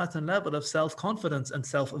feel a certain level of self-confidence and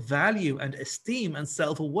self-value and esteem and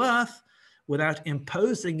self-worth without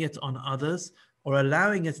imposing it on others or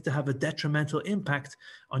allowing it to have a detrimental impact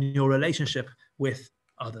on your relationship with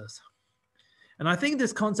others. And I think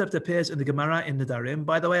this concept appears in the Gemara in Nedarim.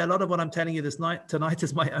 By the way, a lot of what I'm telling you tonight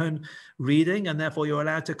is my own reading, and therefore you're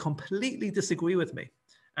allowed to completely disagree with me.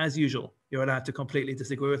 As usual, you're allowed to completely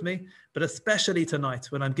disagree with me, but especially tonight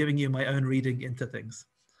when I'm giving you my own reading into things.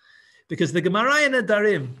 Because the Gemara in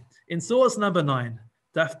Nedarim, in source number 9,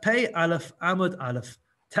 Daf Pei Aleph Amud Aleph,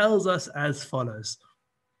 tells us as follows.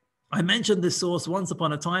 I mentioned this source once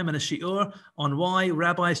upon a time in a shiur on why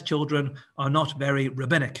rabbis' children are not very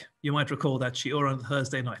rabbinic. You might recall that shiur on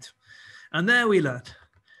Thursday night. And there we learned,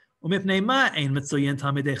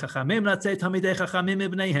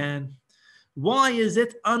 why is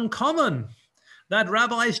it uncommon that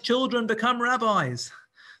rabbis' children become rabbis?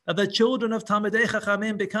 That the children of Talmidei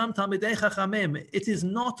Chachamim become Talmidei Chachamim? It is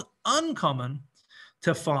not uncommon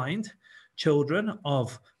to find children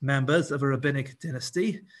of members of a rabbinic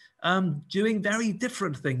dynasty doing very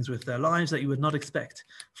different things with their lives that you would not expect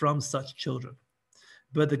from such children.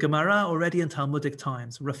 But the Gemara already in Talmudic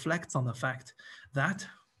times reflects on the fact that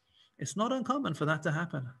it's not uncommon for that to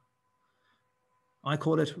happen. I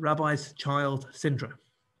call it Rabbi's Child Syndrome.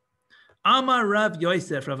 Amar Rav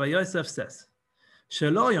Yosef, Rav Yosef says,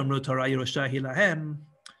 Shelo yomru Torah Yerusha lahem.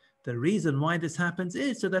 The reason why this happens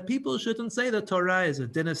is so that people shouldn't say that Torah is a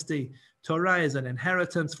dynasty. Torah is an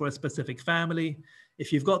inheritance for a specific family.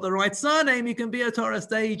 If you've got the right surname, you can be a Torah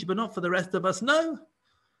sage, but not for the rest of us. No.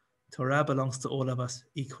 Torah belongs to all of us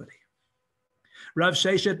equally. Rav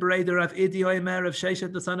Sheshet Bereder Rav Idi Omer, Rav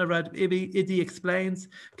Sheshet, the son of Rav Idi, explains,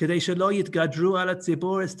 Kadei shelo yitgadru ala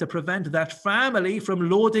tzibur, is to prevent that family from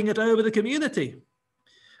lording it over the community.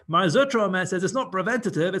 Mar Zutra Omer says it's not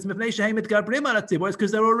preventative, it's mipnei shehem mitgabrim ala tzibur, it's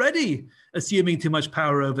because they're already assuming too much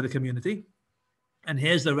power over the community. And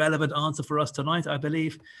here's the relevant answer for us tonight, I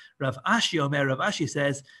believe. Rav Ashi Omer, Rav Ashi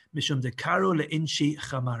says, Mishum dekaru le'inshi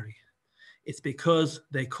chamari. It's because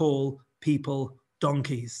they call people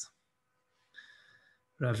donkeys.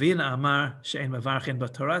 Ravina Amar she'en mevarchin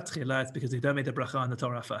b'Torah tchila. It's because they don't make the bracha on the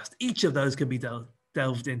Torah first. Each of those can be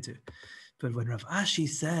delved into. But when Rav Ashi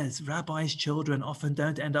says rabbis' children often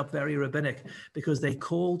don't end up very rabbinic because they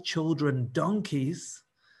call children donkeys,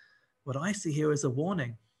 what I see here is a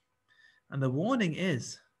warning. And the warning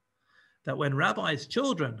is that when rabbis'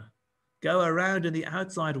 children go around in the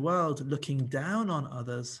outside world looking down on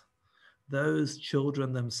others, those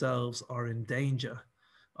children themselves are in danger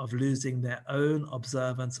of losing their own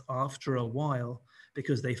observance after a while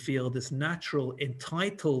because they feel this natural,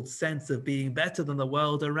 entitled sense of being better than the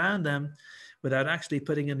world around them, without actually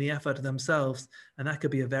putting in the effort themselves, and that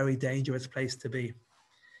could be a very dangerous place to be.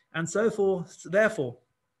 And so forth. Therefore,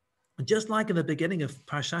 just like in the beginning of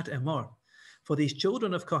Parshat Emor, for these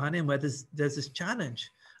children of Kohanim, where there's this challenge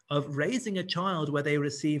of raising a child where they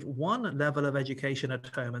receive one level of education at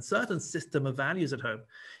home and certain system of values at home,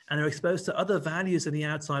 and are exposed to other values in the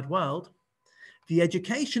outside world, the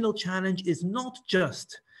educational challenge is not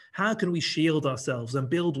just how can we shield ourselves and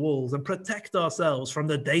build walls and protect ourselves from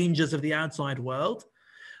the dangers of the outside world.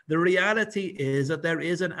 The reality is that there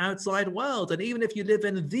is an outside world, and even if you live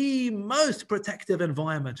in the most protective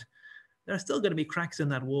environment, there are still going to be cracks in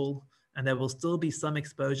that wall, and there will still be some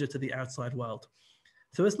exposure to the outside world.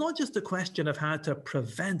 So it's not just a question of how to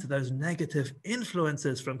prevent those negative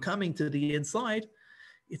influences from coming to the inside.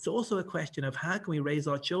 It's also a question of how can we raise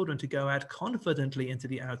our children to go out confidently into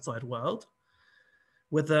the outside world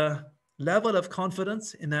with a level of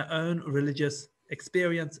confidence in their own religious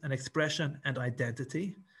experience and expression and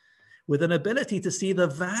identity, with an ability to see the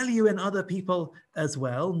value in other people as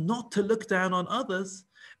well, not to look down on others,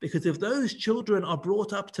 because if those children are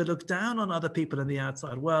brought up to look down on other people in the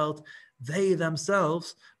outside world, they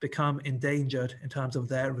themselves become endangered in terms of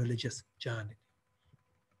their religious journey.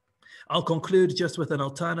 I'll conclude just with an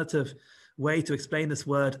alternative way to explain this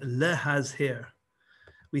word, lehazhir.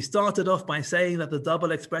 We started off by saying that the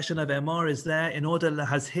double expression of Emor is there in order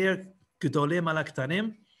lehazhir gedolim al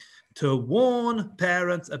haktanim, to warn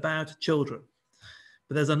parents about children.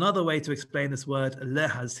 But there's another way to explain this word,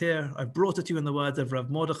 lehazhir. I brought it to you in the words of Rav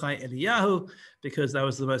Mordechai Eliyahu because that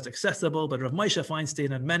was the most accessible, but Rav Moshe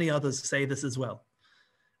Feinstein and many others say this as well.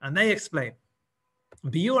 And they explain,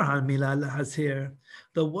 Biur ha-mila lehazhir,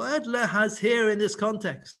 the word lehazhir in this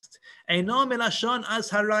context, eino milashon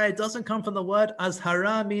azhara, it doesn't come from the word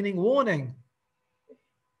azhara, meaning warning.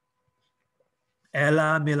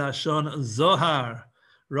 Ela milashon zohar,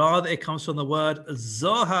 rather it comes from the word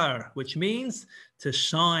zohar, which means to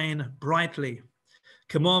shine brightly.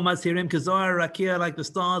 Kamo mazhirim kezohar rakia, like the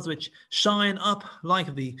stars which shine up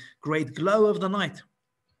like the great glow of the night.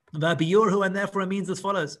 V'biurhu, and therefore it means as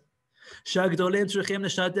follows. Shagdolim tzrichim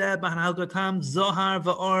neshadeh b'hanalgotam zohar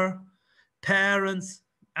va'or. Parents,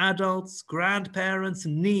 adults, grandparents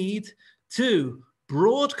need to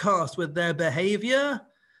broadcast with their behavior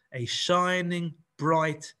a shining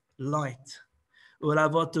bright light. And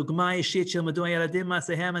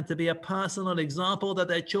to be a personal example that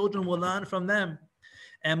their children will learn from them.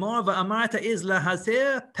 Emor va'amarta is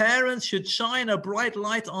lehazhir, parents should shine a bright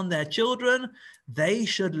light on their children. They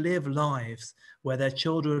should live lives where their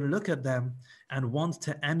children look at them and want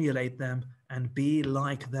to emulate them and be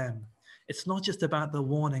like them. It's not just about the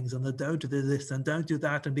warnings and the don't do this and don't do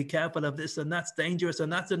that and be careful of this and that's dangerous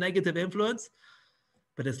and that's a negative influence,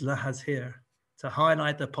 but it's lehazhir, to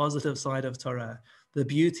highlight the positive side of Torah, the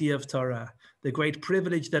beauty of Torah, the great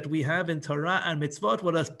privilege that we have in Torah and mitzvot,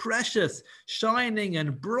 what a precious, shining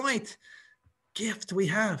and bright gift we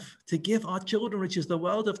have to give our children, which is the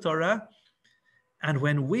world of Torah. And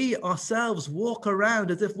when we ourselves walk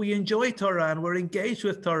around as if we enjoy Torah and we're engaged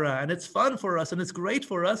with Torah and it's fun for us and it's great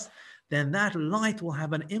for us, then that light will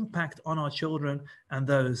have an impact on our children and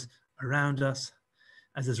those around us,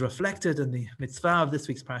 as is reflected in the mitzvah of this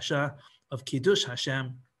week's parasha of Kiddush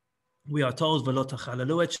Hashem. We are told, V'lo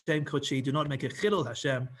tachalalu et shem kodshi, do not make a chilul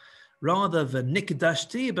Hashem. Rather,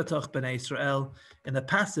 v'nikdashti b'toch b'nei Israel, in the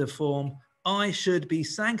passive form, I should be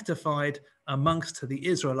sanctified amongst the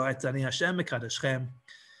Israelites, ani Hashem mekadoshchem.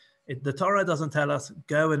 The Torah doesn't tell us,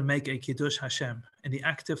 go and make a Kiddush Hashem. In the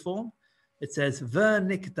active form, it says,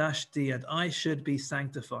 v'nikdashti, and I should be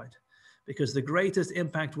sanctified. Because the greatest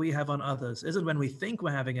impact we have on others isn't when we think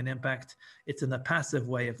we're having an impact, it's in the passive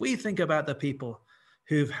way. If we think about the people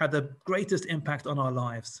who've had the greatest impact on our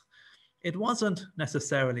lives, it wasn't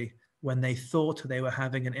necessarily when they thought they were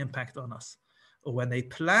having an impact on us or when they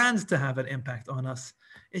planned to have an impact on us.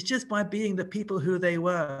 It's just by being the people who they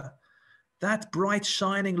were. That bright,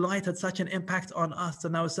 shining light had such an impact on us,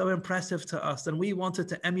 and that was so impressive to us, and we wanted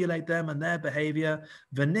to emulate them and their behavior.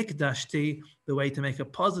 V'nikdashti, the way to make a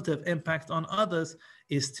positive impact on others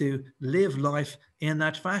is to live life in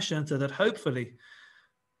that fashion, so that hopefully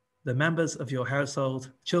the members of your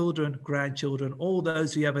household, children, grandchildren, all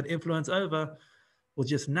those who you have an influence over, will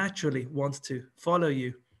just naturally want to follow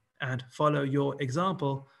you and follow your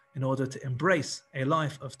example in order to embrace a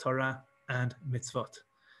life of Torah and mitzvot.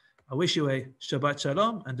 I wish you a Shabbat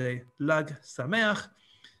Shalom and a Lag Sameach,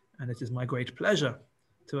 and it is my great pleasure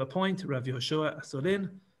to appoint Rav Yehoshua Asolin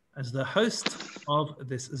as the host of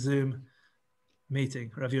this Zoom meeting.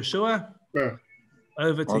 Rav Yehoshua,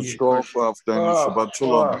 over to you. Shabbat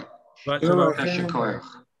Shalom. Shabbat Shalom.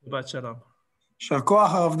 Shabbat Shalom. יישר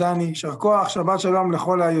כוח הרב דני, יישר כוח, שבת שלום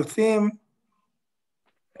לכל היוצאים,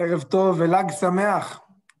 ערב טוב ולג שמח,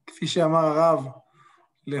 כפי שאמר הרב,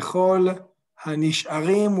 לכל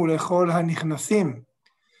הנשארים ולכל הנכנסים.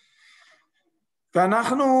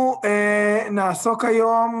 ואנחנו נעסוק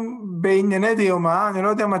היום בענייני דיומא, אני לא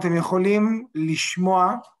יודע אם אתם יכולים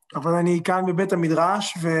לשמוע, אבל אני כאן בבית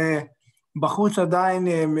המדרש, ובחוץ עדיין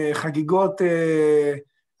חגיגות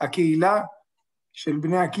הקהילה של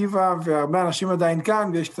בני עקיבא, והרבה אנשים עדיין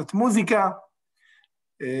כאן, ויש קצת מוזיקה,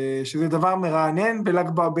 שזה דבר מרענן,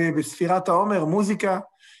 בספירת העומר, מוזיקה,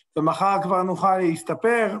 ומחר כבר נוכל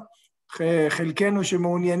להסתפר, חלקנו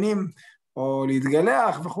שמעוניינים, או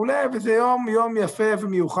להתגלח וכו', וזה יום יפה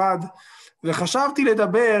ומיוחד, וחשבתי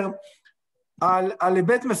לדבר על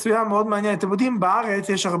היבט מסוים מאוד מעניין. אתם יודעים, בארץ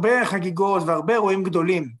יש הרבה חגיגות והרבה אירועים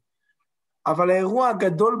גדולים, אבל האירוע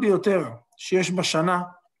הגדול ביותר שיש בשנה,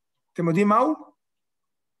 אתם יודעים מהו?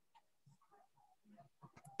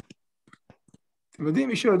 אתם יודעים,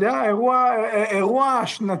 מי שיודע, האירוע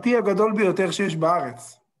השנתי הגדול ביותר שיש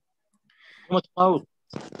בארץ.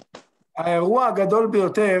 האירוע הגדול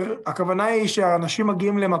ביותר, הכוונה היא שהאנשים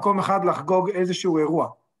מגיעים למקום אחד לחגוג איזשהו אירוע.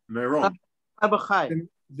 מירון.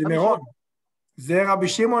 זה מירון. זה רבי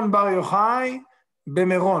שמעון בר יוחאי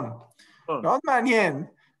במירון. מאוד מעניין,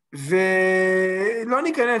 ולא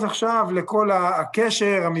ניכנס עכשיו לכל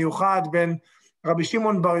הקשר המיוחד בין רבי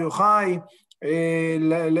שמעון בר יוחאי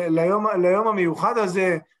ליום המיוחד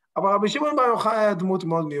הזה, אבל רבי שמעון בר יוחאי היה דמות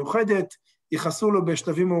מאוד מיוחדת, ייחסו לו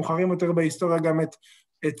בשלבים מאוחרים יותר בהיסטוריה גם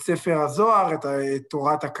את ספר הזוהר, את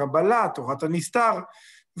תורת הקבלה, תורת הנסתר,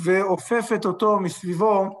 ואופפת אותו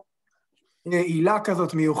מסביבו עילה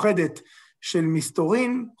כזאת מיוחדת של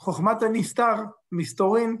מסתורין, חוכמת הנסתר,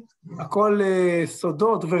 מסתורין, הכל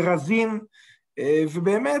סודות ורזים,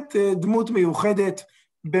 ובאמת דמות מיוחדת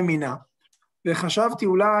במינה. וחשבתי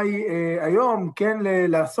אולי היום כן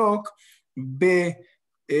לעסוק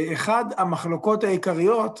באחד המחלוקות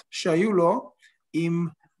העיקריות שהיו לו עם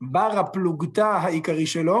בר הפלוגתא העיקרי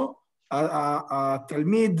שלו,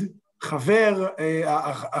 התלמיד,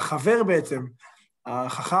 החבר בעצם,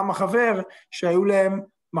 החכם החבר, שהיו להם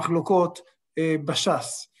מחלוקות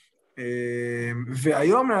בש"ס.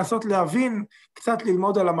 והיום ננסות להבין, קצת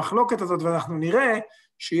ללמוד על המחלוקת הזאת, ואנחנו נראה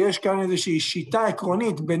שיש כאן איזושהי שיטה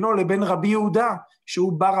עקרונית בינו לבין רבי יהודה,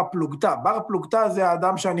 שהוא בר הפלוגתא. בר הפלוגתא זה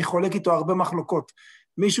האדם שאני חולק איתו הרבה מחלוקות,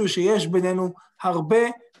 מישהו שיש בינינו הרבה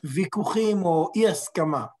ויכוחים או אי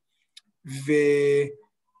הסכמה.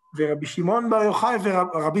 ורבי שמעון בר יוחאי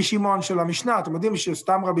ורבי שמעון של המשנה, אתם יודעים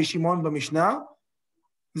שסתם רבי שמעון במשנה,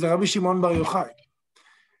 זה רבי שמעון בר יוחאי.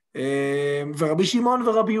 ורבי שמעון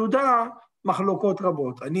ורבי יהודה מחלוקות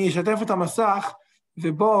רבות. אני אשתף את המסך,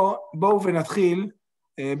 ובואו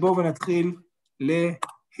ונתחיל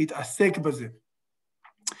להתעסק בזה.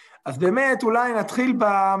 אז באמת אולי נתחיל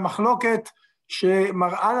במחלוקת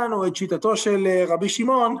שמראה לנו את שיטתו של רבי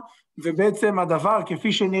שמעון, ובעצם הדבר,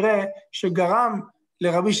 כפי שנראה, שגרם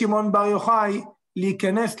לרבי שמעון בר יוחאי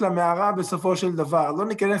להיכנס למערה בסופו של דבר. לא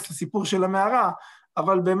ניכנס לסיפור של המערה,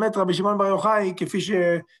 אבל באמת רבי שמעון בר יוחאי, כפי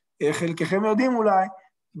שחלקכם יודעים אולי,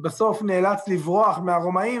 בסוף נאלץ לברוח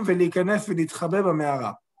מהרומאים ולהיכנס ולהתחבא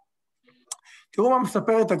במערה. תראו מה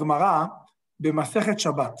מספרת הגמרא במסכת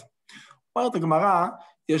שבת. אומרת הגמרא,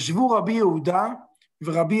 ישבו רבי יהודה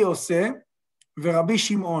ורבי יוסי ורבי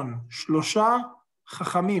שמעון, 3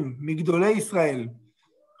 חכמים מגדולי ישראל.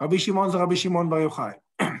 רבי שמעון זה רבי שמעון בר יוחאי.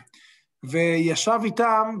 וישב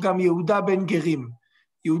איתם גם יהודה בן גרים.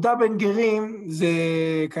 יהודה בן גרים זה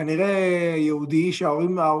כנראה יהודי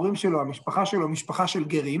שההורים שלו, המשפחה שלו, משפחה של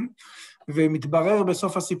גרים, ומתברר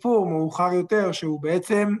בסוף הסיפור מאוחר יותר שהוא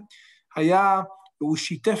בעצם הוא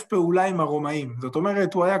שיתף פעולה עם הרומאים. זאת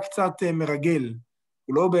אומרת, הוא היה קצת מרגל,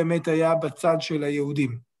 הוא לא באמת היה בצד של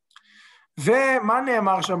היהודים. ומה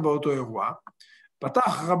נאמר שם באותו אירוע?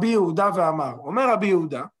 פתח רבי יהודה ואמר, אומר רבי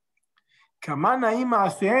יהודה, כמה נעים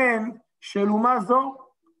מעשיהם של אומה זו.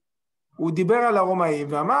 הוא דיבר על הרומאים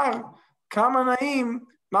ואמר, כמה נעים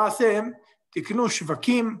מעשיהם, תקנו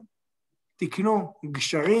שווקים, תקנו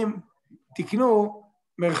גשרים, תקנו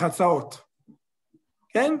מרחצאות.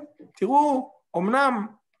 כן? תראו, אמנם,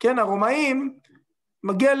 כן, הרומאים,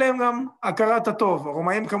 מגיע להם גם הכרת הטוב.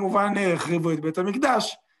 הרומאים כמובן החריבו את בית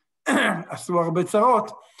המקדש, עשו הרבה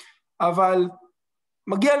צרות, אבל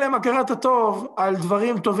מגיע להם הכרת הטוב על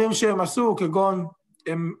דברים טובים שהם עשו, כגון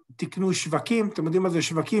הם תקנו שווקים, אתם יודעים מה זה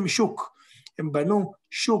שווקים? שוק. הם בנו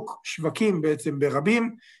שוק, שווקים בעצם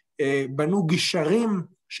ברבים, בנו גשרים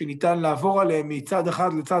שניתן לעבור עליהם מצד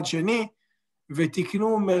אחד לצד שני,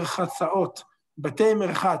 ותקנו מרחצאות, בתי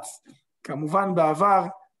מרחץ. כמובן בעבר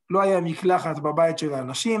לא היה מקלחת בבית של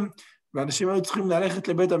האנשים, ואנשים היו צריכים ללכת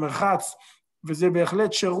לבית המרחץ וזה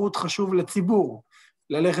בהחלט שירות חשוב לציבור,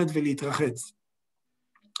 ללכת ולהתרחץ.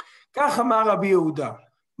 כך אמר רבי יהודה,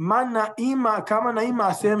 כמה נעים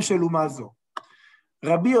מעשיהם של אומה זו.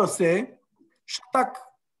 רבי יוסי שתק,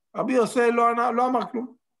 רבי יוסי לא אמר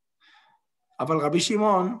כלום, אבל רבי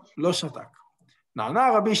שמעון לא שתק. נענה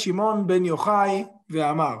רבי שמעון בן יוחאי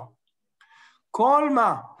ואמר, כל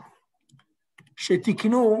מה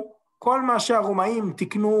שתקנו, כל מה שהרומאים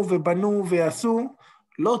תקנו ובנו ויעשו,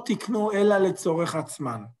 לא תקנו אלא לצורך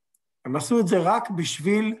עצמם. הם עשו את זה רק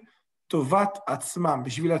בשביל טובת עצמם,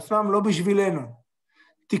 בשביל עצמם, לא בשבילנו.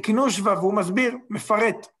 תקנו שבב, והוא מסביר,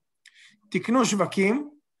 מפרט. תקנו שווקים,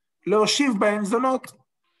 להושיב בהם זונות.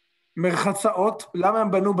 מרחצאות, למה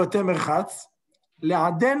הם בנו בתי מרחץ?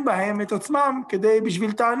 לעדן בהם את עצמם כדי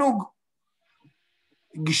בשביל תענוג.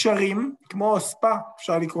 גשרים, כמו ספה,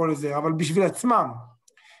 אפשר לקרוא לזה, אבל בשביל עצמם.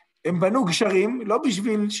 הם בנו גשרים, לא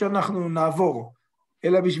בשביל שאנחנו נעבור,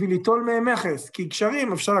 אלא בשביל ליטול מהם מכס, כי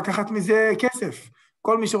גשרים אפשר לקחת מזה כסף.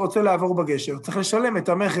 כל מי שרוצה לעבור בגשר צריך לשלם את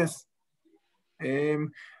המכס.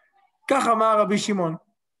 כך אמר רבי שמעון.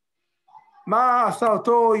 מה עשה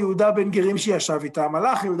אותו יהודה בן גרים שישב איתם?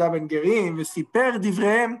 הלך יהודה בן גרים וסיפר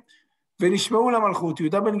דבריהם ונשמעו למלכות.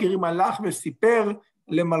 יהודה בן גרים הלך וסיפר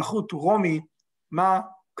למלכות רומי מה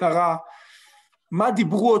קרה, מה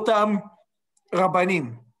דיברו אותם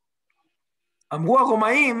רבנים. אמרו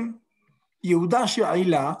הרומאים, יהודה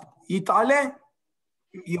שעילה יתעלה.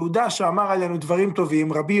 יהודה שאמר עלינו דברים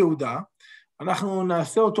טובים, רבי יהודה, אנחנו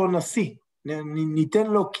נעשה אותו נשיא, ניתן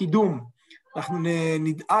לו קידום, אנחנו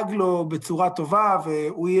נדאג לו בצורה טובה,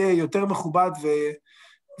 והוא יהיה יותר מכובד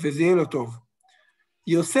וזה יהיה לו טוב.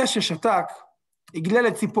 יוסי ששתק, יגלה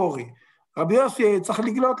לציפורי. רבי יוסי צריך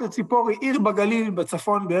לגלות לציפורי, עיר בגליל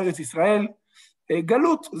בצפון בארץ ישראל.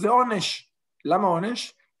 גלות זה עונש. למה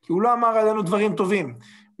עונש? כי הוא לא אמר עלינו דברים טובים.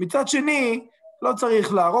 מצד שני, לא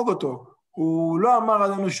צריך להרוג אותו. הוא לא אמר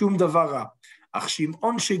עלינו שום דבר רע. אך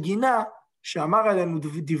שמעון שגינה, שאמר עלינו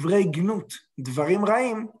דברי גנות, דברים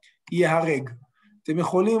רעים, יהרג. אתם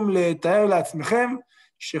יכולים לתאר לעצמכם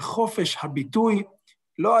שחופש הביטוי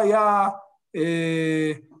לא היה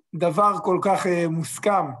דבר כל כך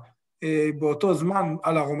מוסכם באותו זמן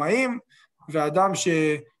על הרומאים, ואדם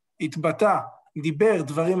שהתבטא, דיבר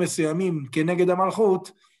דברים מסוימים כנגד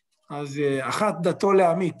המלכות, אז אחת דתו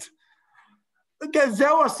להמית.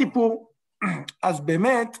 זהו הסיפור. אז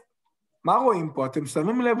באמת, מה רואים פה? אתם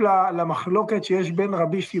שמים לב למחלוקת שיש בין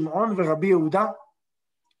רבי שמעון ורבי יהודה?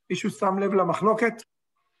 מישהו שם לב למחלוקת?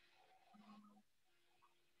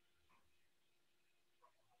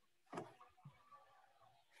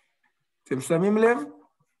 אתם שמים לב?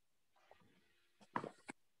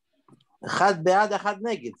 אחד בעד, אחד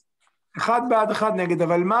נגד. אחד בעד, אחד נגד,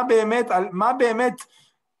 אבל מה באמת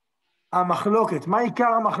המחלוקת? מה עיקר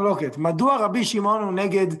המחלוקת? מדוע רבי שמעון הוא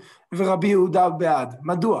נגד ורבי יהודה בעד?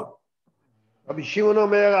 מדוע? רבי שמעון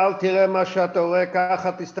אומר, אל תראה מה שאתה רואה,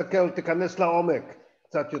 ככה תסתכל, תיכנס לעומק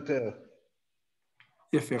קצת יותר.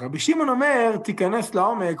 יפה. רבי שמעון אומר, תיכנס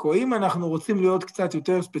לעומק, או אם אנחנו רוצים להיות קצת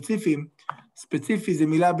יותר ספציפיים, ספציפי זה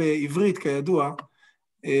מילה בעברית כידוע,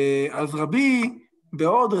 אז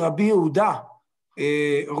בעוד רבי יהודה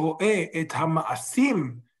רואה את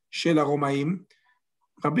המעשים של הרומאים,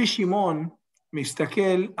 רבי שמעון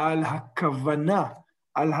מסתכל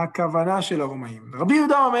על הכוונה של הרומאים. רבי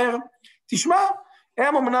יהודה אומר, תשמע,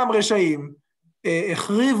 הם אמנם רשעים,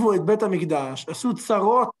 החריבו את בית המקדש, עשו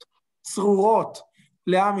צרות צרורות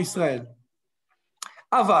לעם ישראל.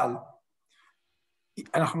 אבל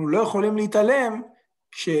אנחנו לא יכולים להתעלם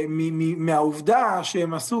מהעובדה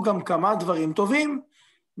שהם עשו גם כמה דברים טובים.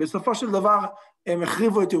 בסופו של דבר הם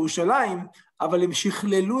החריבו את ירושלים, אבל הם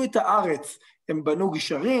שכללו את הארץ. הם בנו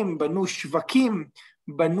גשרים, בנו שווקים,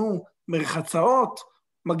 בנו מרחצאות,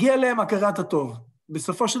 מגיע להם הכרת הטוב.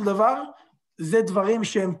 בסופו של דבר, זה דברים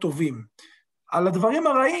שהם טובים. על הדברים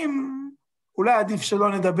הרעים, אולי עדיף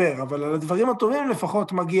שלא נדבר, אבל על הדברים הטובים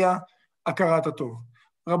לפחות מגיע הכרת הטוב.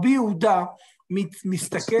 רבי יהודה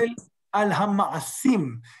מסתכל על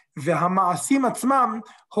המעשים, והמעשים עצמם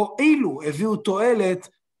הועילו, הביאו תועלת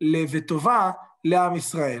וטובה לעם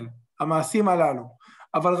ישראל, המעשים הללו.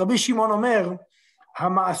 אבל רבי שמעון אומר,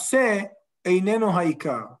 המעשה איננו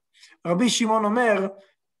העיקר. רבי שמעון אומר,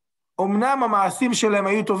 אמנם המעשים שלהם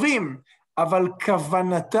היו טובים, אבל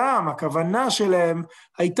הכוונה שלהם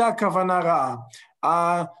הייתה כוונה רעה.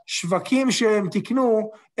 השווקים שהם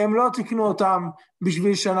תקנו, הם לא תקנו אותם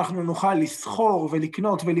בשביל שאנחנו נוכל לסחור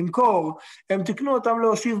ולקנות ולמכור, הם תקנו אותם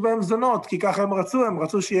להושיב בהם זונות, כי ככה הם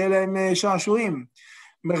רצו שיהיה להם שעשועים.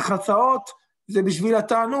 מרחצאות זה בשביל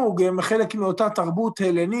התענוג, הם חלק מאותה תרבות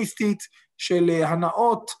הלניסטית של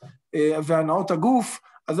הנאות והנאות הגוף,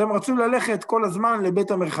 אז הם רצו ללכת כל הזמן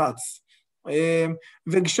לבית המרחץ.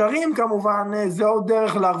 וגשרים כמובן זה עוד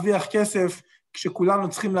דרך להרוויח כסף כשכולנו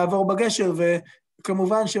צריכים לעבור בגשר,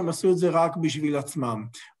 וכמובן שהם עשו את זה רק בשביל עצמם.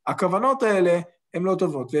 הכוונות האלה הן לא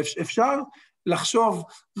טובות, ואפשר לחשוב,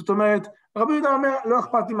 זאת אומרת, רבי יהודה אומר, לא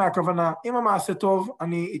אכפת לי מהכוונה, אם המעשה טוב,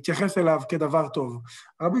 אני אתייחס אליו כדבר טוב.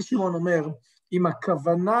 רבי שמעון אומר, אם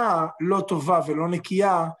הכוונה לא טובה ולא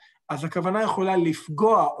נקייה, אז הכוונה יכולה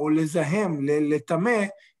לפגוע או לזהם, לטמא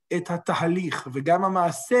את התהליך, וגם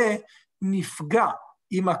המעשה נפגע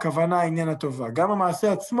אם הכוונה איננה טובה. גם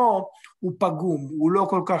המעשה עצמו הוא פגום, הוא לא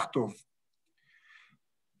כל כך טוב.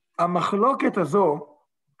 המחלוקת הזו,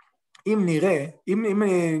 אם נראה, אם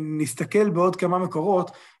נסתכל בעוד כמה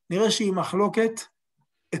מקורות, נראה שהיא מחלוקת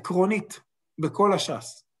עקרונית בכל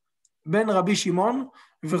הש"ס, בין רבי שמעון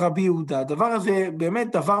ורבי יהודה. הדבר הזה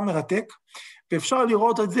באמת דבר מרתק, ואפשר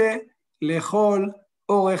לראות את זה לכל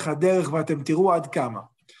אורך הדרך, ואתם תראו עד כמה.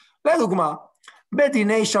 לדוגמה,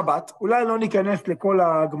 בדיני שבת, אולי לא ניכנס לכל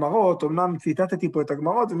הגמרות, אמנם ציטטתי פה את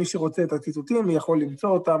הגמרות, ומי שרוצה את הציטוטים יכול למצוא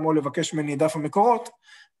אותם, או לבקש ממני דף המקורות,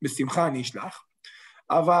 בשמחה אני אשלח.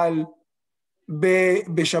 אבל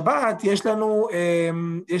בשבת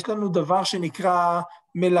יש לנו דבר שנקרא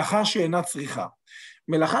מלאכה שאינה צריכה.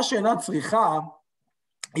 מלאכה שאינה צריכה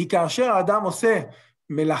היא כאשר האדם עושה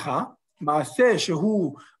מלאכה, מעשה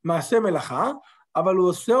שהוא מעשה מלאכה, אבל הוא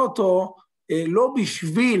עושה אותו לא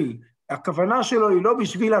בשביל, הכוונה שלו היא לא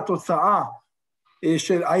בשביל התוצאה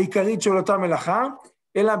העיקרית של אותה מלאכה,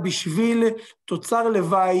 אלא בשביל תוצר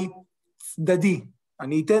לוואי צדדי.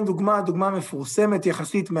 אני אתן דוגמה מפורסמת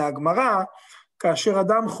יחסית מהגמרא, כאשר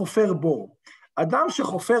אדם חופר בור. אדם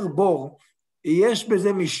שחופר בור, יש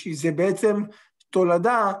בזה, זה בעצם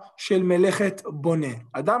תולדה של מלאכת בונה.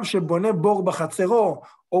 אדם שבונה בור בחצרו,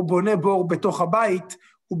 או בונה בור בתוך הבית,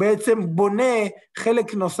 הוא בעצם בונה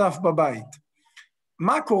חלק נוסף בבית.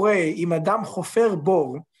 מה קורה אם אדם חופר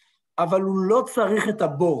בור, אבל הוא לא צריך את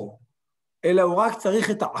הבור, אלא הוא רק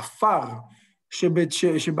צריך את האפר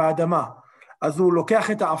שבאדמה. אז הוא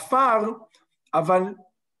לוקח את האפר, אבל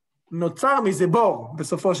נוצר מזה בור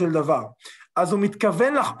בסופו של דבר. אז הוא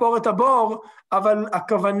מתכוון לחפור את הבור, אבל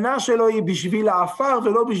הכוונה שלו היא בשביל האפר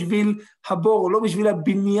ולא בשביל הבור, לא בשביל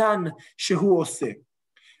הבניין שהוא עושה.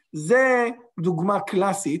 זה דוגמה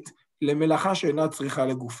קלאסית למלאכה שאינה צריכה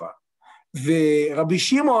לגופה. ורבי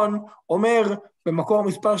שמעון אומר במקור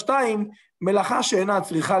מספר 2, מלאכה שאינה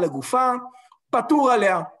צריכה לגופה, פטור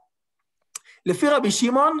עליה. לפי רבי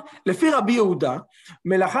שמעון, לפי רבי יהודה,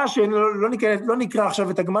 מלאכה שלא נקרא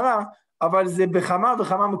עכשיו את הגמרא, אבל זה בכמה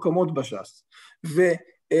וכמה מקומות בש"ס.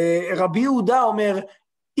 ורבי יהודה אומר,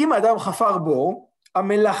 אם אדם חפר בור,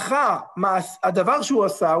 המלאכה, הדבר שהוא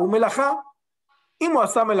עשה הוא מלאכה. אם הוא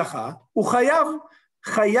עשה מלאכה, הוא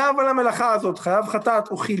חייב על המלאכה הזאת, חייב חטאת,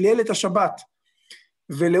 הוא חילל את השבת.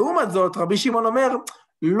 ולעומת זאת, רבי שמעון אומר,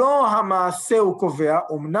 לא המעשה הוא קובע,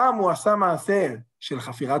 אמנם הוא עשה מעשה של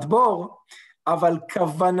חפירת בור, אבל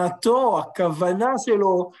הכוונה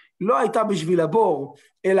שלו לא הייתה בשביל הבור,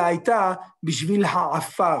 אלא הייתה בשביל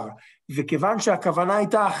העפר. וכיוון שהכוונה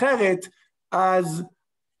הייתה אחרת, אז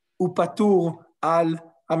הוא פטור על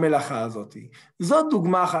המלאכה הזאת. זאת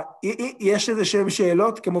דוגמה אחת. יש איזה שהם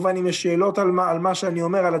שאלות, כמובן אם יש שאלות על מה שאני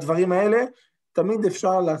אומר, על הדברים האלה, תמיד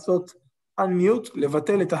אפשר לעשות unmute,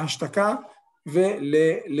 לבטל את ההשתקה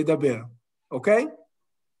ולדבר, אוקיי?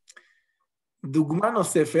 דוגמה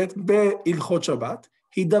נוספת בהלכות שבת,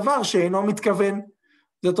 היא דבר שאינו מתכוון.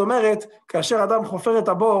 זאת אומרת, כאשר אדם חופר את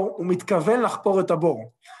הבור, הוא מתכוון לחפור את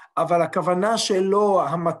הבור. אבל הכוונה שלו,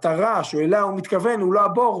 המטרה שאליה הוא מתכוון, הוא לא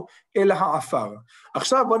הבור, אלא העפר.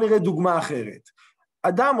 עכשיו בוא נראה דוגמה אחרת.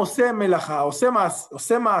 אדם עושה מלאכה,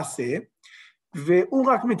 עושה מעשה,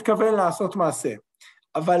 והוא רק מתכוון לעשות מעשה.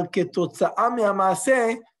 אבל כתוצאה מהמעשה,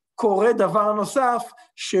 קורה דבר נוסף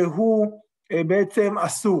שהוא בעצם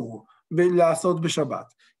אסור לעשות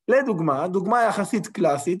בשבת. לדוגמה, דוגמה יחסית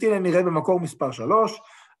קלאסית, הנה נראה במקור מספר 3,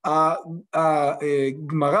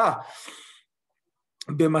 הגמרא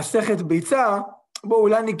במסכת ביצה, בואו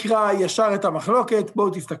אולי נקרא ישר את המחלוקת, בואו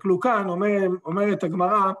תסתכלו כאן, אומרת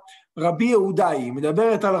הגמרא, רבי יהודה היא,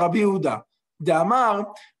 מדברת על רבי יהודה, דאמר,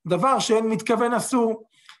 דבר שאין מתכוון אסור.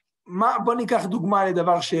 בואו ניקח דוגמה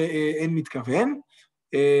לדבר שאין מתכוון,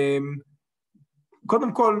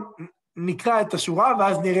 קודם כל נקרא את השורה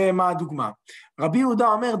ואז נראה מה הדוגמה. רבי יהודה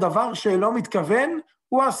אומר, דבר שלא מתכוון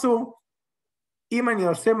הוא אסור. אם אני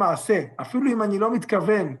עושה מעשה, אפילו אם אני לא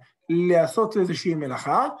מתכוון לעשות איזושהי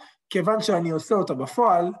מלאכה, כיוון שאני עושה אותה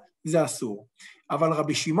בפועל, זה אסור. אבל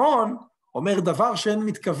רבי שמעון אומר, דבר שאין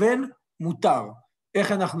מתכוון מותר.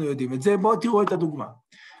 איך אנחנו יודעים את זה? בואו תראו את הדוגמה.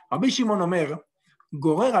 רבי שמעון אומר,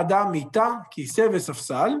 גורר אדם מיטה, כיסא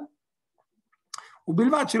וספסל,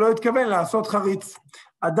 ובלבד שלא התכוון לעשות חריץ.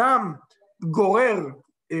 אדם גורר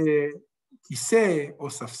כיסא או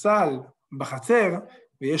ספסל בחצר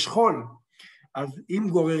ויש חול, אז אם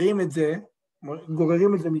גוררים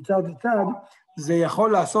את זה מצד לצד, זה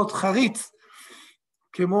יכול לעשות חריץ,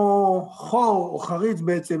 כמו חור או חריץ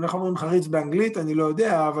בעצם, איך אומרים חריץ באנגלית? אני לא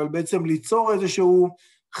יודע, אבל בעצם ליצור איזשהו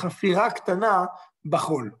חפירה קטנה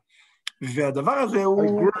בחול. והדבר הזה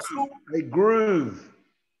הוא... A groove.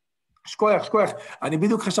 שכוח. אני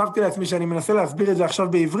בדיוק חשבתי לעצמי שאני מנסה להסביר את זה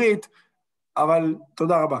עכשיו בעברית, אבל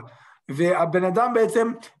תודה רבה. והבן אדם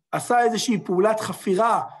בעצם עשה איזושהי פעולת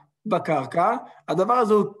חפירה בקרקע, הדבר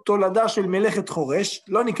הזה הוא תולדה של מלאכת חורש,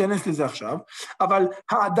 לא ניכנס לזה עכשיו, אבל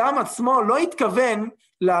האדם עצמו לא התכוון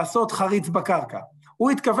לעשות חריץ בקרקע,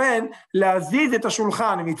 הוא התכוון להזיז את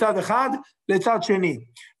השולחן מצד אחד לצד שני,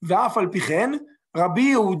 ואף על פי כן, רבי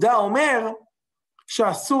יהודה אומר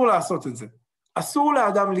שאסור לעשות את זה, אסור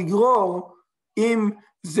לאדם לגרור אם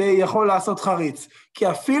זה יכול לעשות חריץ, כי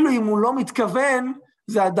אפילו אם הוא לא מתכוון,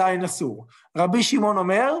 זה עדיין אסור. רבי שמעון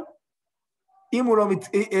אומר, אם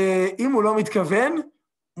הוא לא מתכוון,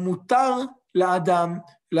 מותר לאדם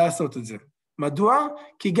לעשות את זה. מדוע?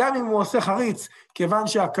 כי גם אם הוא עושה חריץ, כיוון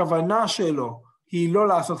שהכוונה שלו היא לא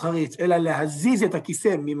לעשות חריץ, אלא להזיז את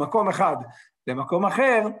הכיסא ממקום אחד למקום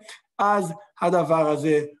אחר, אז הדבר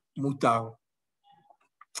הזה מותר.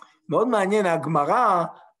 מאוד מעניין, הגמרא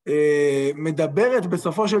מדברת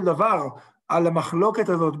בסופו של דבר על המחלוקת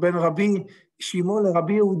הזאת בין רבי שמעון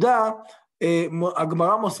לרבי יהודה,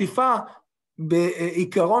 הגמרא מוסיפה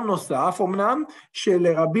בעיקרון נוסף, אמנם,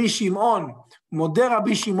 שלרבי שמעון, מודה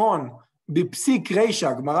רבי שמעון בפסיק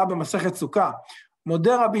רשע, גמרא במסכת סוכה,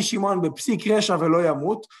 מודה רבי שמעון בפסיק רשע ולא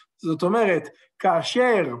ימות, זאת אומרת,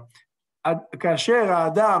 כאשר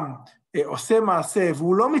האדם עושה מעשה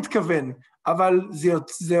והוא לא מתכוון, אבל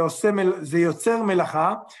זה יוצר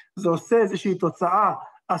מלאכה, זה עושה איזושהי תוצאה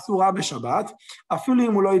אסורה בשבת, אפילו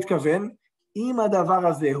אם הוא לא התכוון, אם הדבר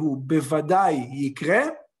הזה הוא בוודאי יקרה,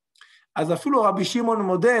 אז אפילו רבי שמעון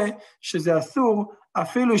מודה שזה אסור,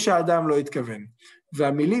 אפילו שהאדם לא התכוון.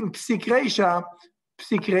 והמילים פסיק רישה,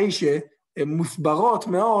 הן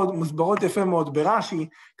מוסברות יפה מאוד ברש"י,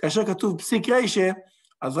 כאשר כתוב פסיק רישה,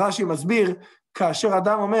 אז רש"י מסביר, כאשר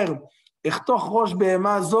אדם אומר, אחתוך ראש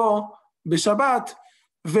בהמה זו בשבת,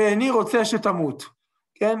 ואיני רוצה שתמות.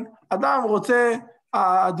 כן? אדם רוצה,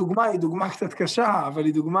 הדוגמה היא דוגמה קצת קשה, אבל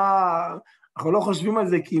היא דוגמה, אנחנו לא חושבים על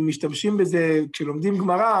זה, כי משתמשים בזה, כשלומדים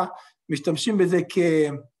גמרא, משתמשים בזה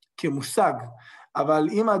כמושג. אבל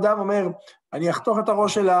אם האדם אומר, אני אחתוך את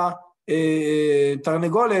הראש של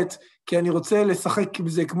התרנגולת, כי אני רוצה לשחק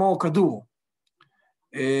בזה כמו כדור.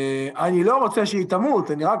 אני לא רוצה שהיא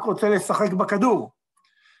תמות, אני רק רוצה לשחק בכדור.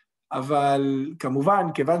 אבל כמובן,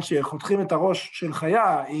 כיוון שחותכים את הראש של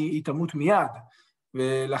חיה, היא תמות מיד.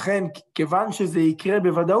 ולכן, כיוון שזה יקרה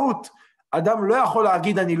בוודאות, אדם לא יכול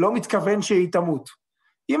להגיד, אני לא מתכוון שהיא תמות.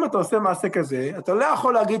 אם אתה עושה מעשה כזה, אתה לא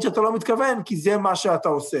יכול להגיד שאתה לא מתכוון, כי זה מה שאתה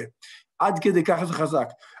עושה. עד כדי ככה זה חזק.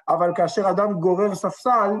 אבל כאשר אדם גורר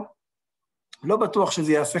ספסל, לא בטוח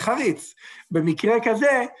שזה יעשה חריץ. במקרה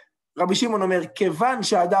כזה, רבי שמעון אומר, כיוון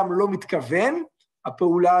שהאדם לא מתכוון,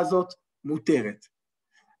 הפעולה הזאת מותרת.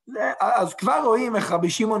 אז כבר רואים איך רבי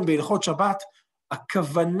שמעון בהלכות שבת,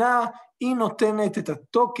 הכוונה היא נותנת את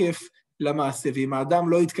התוקף למעשה, ואם האדם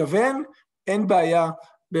לא יתכוון, אין בעיה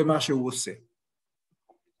במה שהוא עושה.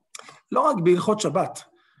 לא רק בהלכות שבת,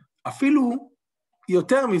 אפילו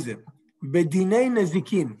יותר מזה, בדיני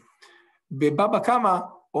נזיקין. בבבא קמא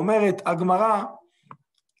אומרת הגמרא,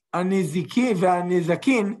 הנזיקין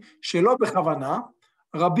והנזקין שלא בכוונה,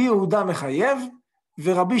 רבי יהודה מחייב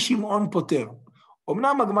ורבי שמעון פוטר.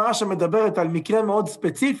 אמנם הגמרא שמדברת על מקרה מאוד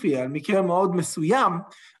ספציפי, על מקרה מאוד מסוים,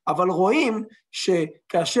 אבל רואים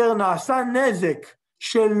שכאשר נעשה נזק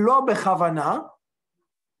שלא בכוונה,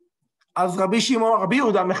 אז רבי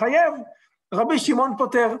יהודה מחייב, רבי שמעון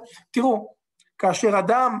פוטר. תראו, כאשר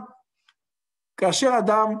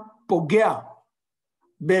אדם פוגע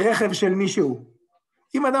ברכב של מישהו,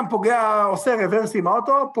 אם אדם פוגע, עושה רוורס עם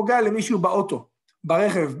האוטו, פוגע למישהו באוטו,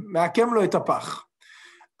 ברכב, מעקם לו את הפח.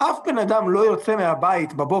 אף בן אדם לא יוצא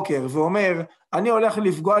מהבית בבוקר ואומר, אני הולך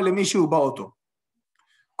לפגוע למישהו באוטו.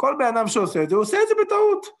 כל בן אדם שעושה את זה, הוא עושה את זה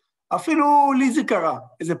בטעות. אפילו לי זה קרה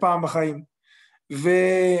איזה פעם בחיים.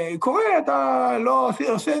 וקורה, אתה לא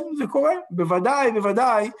עושה, זה קורה.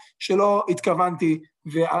 בוודאי שלא התכוונתי,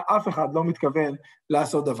 ואף אחד לא מתכוון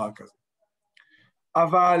לעשות דבר כזה.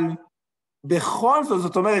 אבל בכל זאת,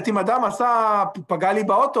 זאת אומרת, אם אדם פגע לי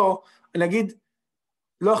באוטו, אני אגיד,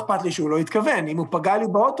 לא אכפת לי שהוא לא התכוון. אם הוא פגע לי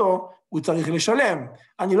באוטו, הוא צריך לשלם.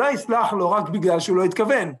 אני לא אסלח לו רק בגלל שהוא לא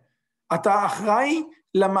התכוון. אתה אחראי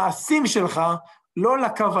למעשים שלך, לא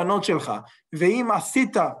לכוונות שלך. ואם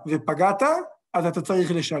עשית ופגעת, אז אתה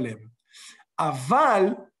צריך לשלם. אבל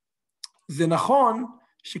זה נכון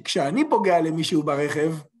שכשאני פוגע למישהו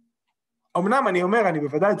ברכב, אמנם אני אומר, אני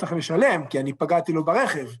בוודאי צריך לשלם, כי אני פגעתי לו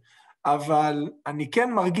ברכב, אבל אני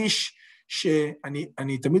כן מרגיש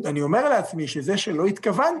אני אומר לעצמי שזה שלא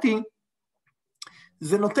התכוונתי,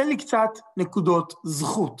 זה נותן לי קצת נקודות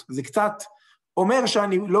זכות. זה קצת אומר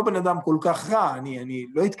שאני לא בן אדם כל כך רע, אני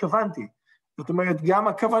לא התכוונתי. זאת אומרת, גם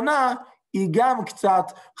הכוונה היא גם קצת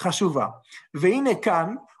חשובה. והנה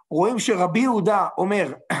כאן, רואים שרבי יהודה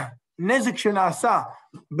אומר, נזק שנעשה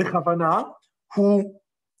בכוונה, הוא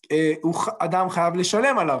אדם חייב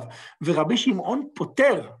לשלם עליו. ורבי שמעון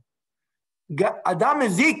פותר, אדם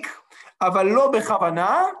מזיק, אבל לא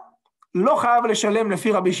בכוונה, לא חייב לשלם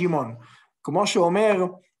לפי רבי שמעון. כמו שאומר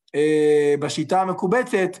בשיטה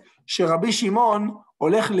המקובצת, שרבי שמעון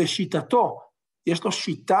הולך לשיטתו, יש לו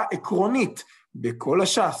שיטה עקרונית בכל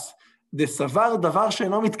הש"ס, דסבר דבר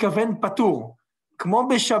שאינו מתכוון פטור, כמו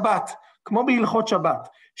בשבת, כמו בהלכות שבת,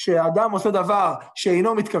 שהאדם עושה דבר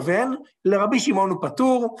שאינו מתכוון, לרבי שמעון הוא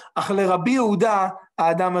פטור, אך לרבי יהודה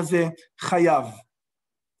האדם הזה חייב.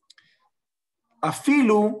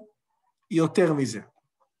 אפילו יותר מזה.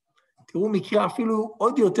 תראו מקרה אפילו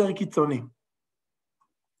עוד יותר קיצוני.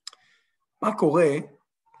 מה קורה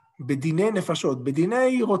בדיני נפשות,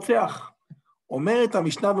 בדיני רוצח? אומרת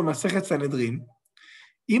המשנה במסכת סנהדרין,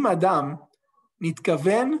 אם אדם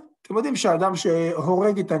נתכוון, אתם יודעים שהאדם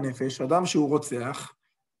שהורג את הנפש, אדם שהוא רוצח,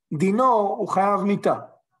 דינו הוא חייב מיתה.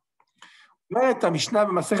 אומרת המשנה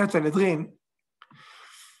במסכת סנהדרין,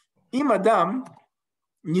 אם אדם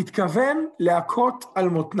נתכוון להכות על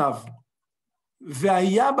מותניו,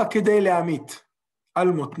 והיה בה כדי להמית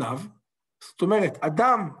על מותניו, זאת אומרת,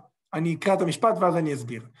 אדם, אני אקרא את המשפט ואז אני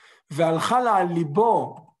אסביר, והלכה לה על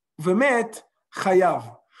ליבו ומת, חייב.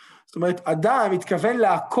 זאת אומרת, אדם מתכוון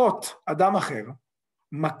להכות אדם אחר,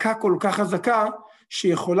 מכה כל כך חזקה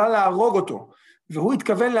שיכולה להרוג אותו, והוא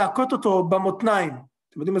התכוון להכות אותו במותניים.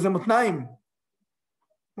 אתם יודעים מה זה מותניים?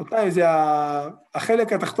 מותניים זה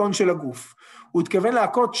החלק התחתון של הגוף. הוא התכוון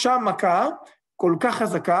להכות שם מכה כל כך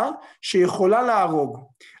חזקה שיכולה להרוג.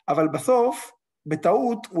 אבל בסוף,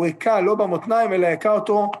 בטעות, הוא הכה לא במותניים, אלא הכה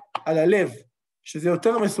אותו על הלב, שזה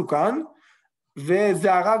יותר מסוכן,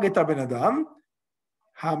 וזה הרג את הבן אדם.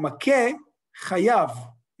 המכה חייב,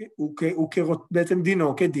 הוא בעצם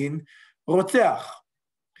דינו כדין רוצח.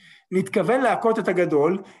 נתכוון להכות את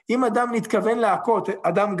הגדול, אם אדם נתכוון להכות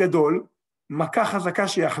אדם גדול, מכה חזקה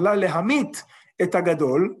שיכלה להמית את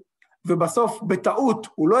הגדול, ובסוף בטעות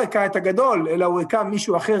הוא לא הכה את הגדול, אלא הוא הכה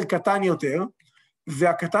מישהו אחר קטן יותר,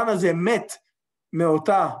 והקטן הזה מת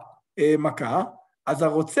מאותה מכה, אז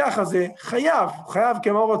הרוצח הזה חייב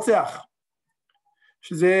כמו רוצח,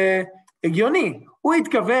 שזה הגיוני. הוא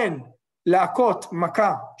התכוון להכות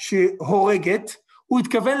מכה שהורגת, הוא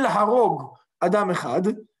התכוון להרוג אדם אחד,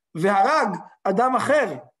 והרג אדם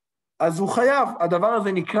אחר, אז הוא חייב. הדבר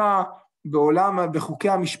הזה נקרא בעולם,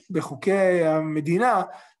 בחוקי המדינה,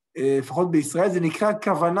 לפחות בישראל, זה נקרא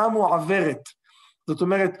כוונה מועברת. זאת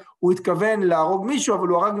אומרת, הוא התכוון להרוג מישהו, אבל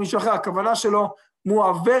הוא הרג מישהו אחר, הכוונה שלו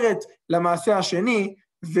מועברת למעשה השני,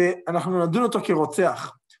 ואנחנו נדון אותו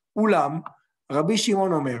כרוצח. אולם, רבי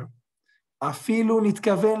שמעון אומר, אפילו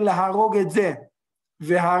נתכוון להרוג את זה,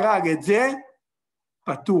 והרג את זה,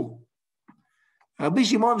 פטור. רבי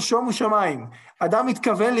שמעון שומו שמיים, אדם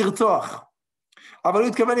מתכוון לרצוח, אבל הוא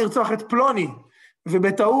התכוון לרצוח את פלוני,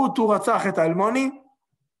 ובטעות הוא רצח את אלמוני,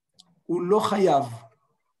 הוא לא חייב.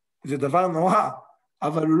 זה דבר נורא,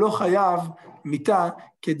 אבל הוא לא חייב מיתה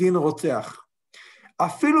כדין רוצח.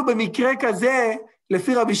 אפילו במקרה כזה,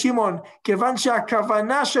 לפי רבי שמעון, כיוון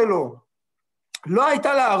שהכוונה שלו לא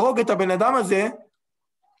הייתה להרוג את הבן אדם הזה,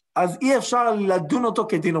 אז אי אפשר לדון אותו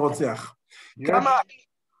כדין רוצח. כמה...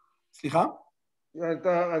 סליחה?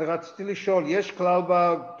 אני רציתי לשאול, יש כלל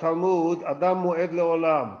בתלמוד, אדם מועד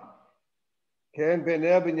לעולם, כן,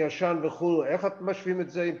 בעיני בן ישן וכו', איך אתם משווים את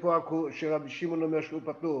זה עם פה שרבי שמעון אומר שהוא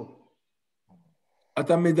פטור?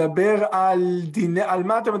 אתה מדבר על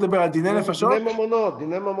מה אתה מדבר? על דיני נפשות?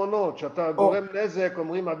 דיני ממונות, שאתה גורם נזק,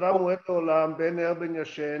 אומרים אדם מועד לעולם, בעיני בן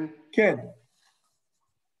ישן. כן.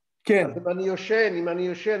 כן. אז אם אני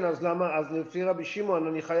יושן, אז למה? אז לפי רבי שמעון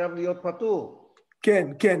אני חייב להיות פטור. כן,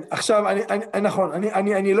 כן. עכשיו, נכון,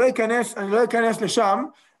 אני לא אכנס לשם,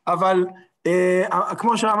 אבל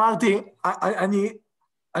כמו שאמרתי,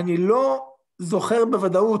 אני לא זוכר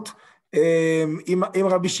בוודאות אם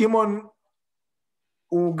רבי שמעון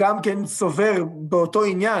הוא גם כן סובר באותו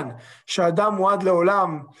עניין, שאדם מועד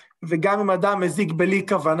לעולם, וגם אם אדם מזיק בלי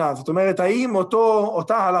כוונה. זאת אומרת, האם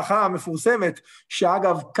אותה הלכה המפורסמת,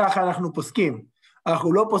 שאגב ככה אנחנו פוסקים,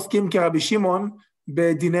 אנחנו לא פוסקים כרבי שמעון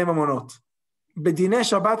בדיני ממונות. בדיני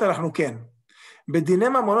שבת אנחנו כן. בדיני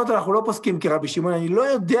ממונות אנחנו לא פוסקים כרבי שמעון, אני לא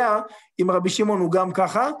יודע אם רבי שמעון הוא גם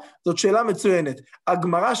ככה, זאת שאלה מצוינת.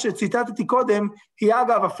 הגמרא שציטטתי קודם, היא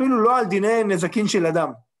אגב אפילו לא על דיני נזקין של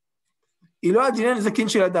אדם. היא לא על דיני נזקין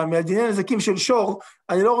של אדם, היא על דיני נזקים של שור,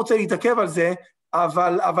 אני לא רוצה להתעכב על זה,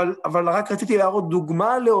 אבל רק רציתי להראות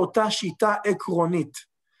דוגמה לאותה שיטה עקרונית.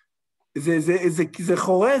 זה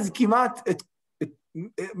חורז כמעט את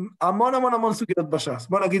המון סוגיות בש"ס,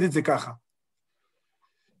 בוא נגיד את זה ככה.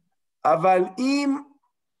 אבל אם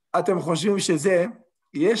אתם חושבים שזה,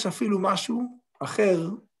 יש אפילו משהו אחר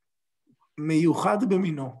מיוחד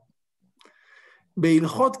במינו.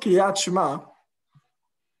 בהלכות קריאת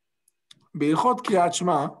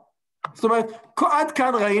שמע, זאת אומרת, עד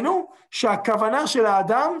כאן ראינו שהכוונה של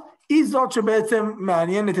האדם היא זאת שבעצם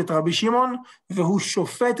מעניינת את רבי שמעון, והוא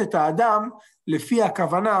שופט את האדם לפי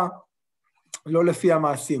הכוונה, לא לפי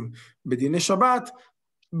המעשים. בדיני שבת,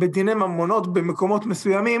 בדיני ממונות במקומות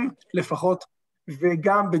מסוימים לפחות,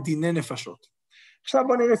 וגם בדיני נפשות. עכשיו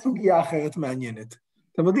בואו נראה סוגיה אחרת מעניינת.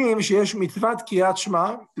 אתם יודעים שיש מצוות קריאת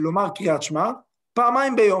שמע, לומר קריאת שמע,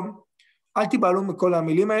 פעמיים ביום. אל תיבהלו מכל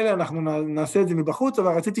המילים האלה, אנחנו נעשה את זה מבחוץ,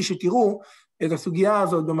 אבל רציתי שתראו את הסוגיה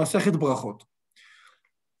הזאת במסכת ברכות.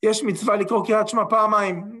 יש מצווה לקרוא קריאת שמע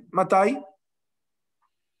פעמיים. מתי?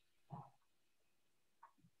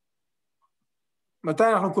 מתי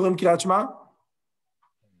אנחנו קוראים קריאת שמע?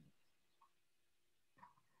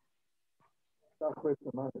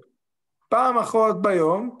 פעם אחת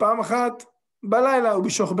ביום, פעם אחת בלילה,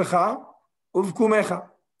 ובשוכבך ובקומך.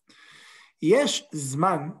 יש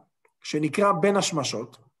זמן שנקרא בין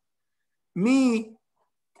השמשות,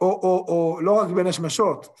 או לא רק בין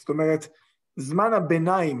השמשות, זאת אומרת, זמן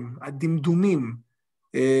הביניים, הדמדומים,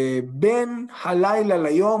 בין הלילה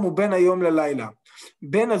ליום ובין היום ללילה,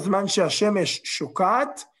 בין הזמן שהשמש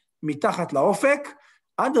שוקעת מתחת לאופק,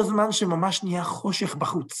 עד הזמן שממש נהיה חושך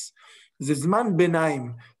בחוץ. זה זמן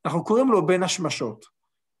ביניים, אנחנו קוראים לו בין השמשות.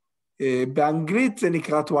 באנגלית זה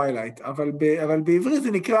נקרא twilight, אבל בעברית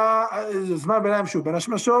זה נקרא זמן ביניים שהוא בין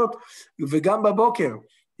השמשות, וגם בבוקר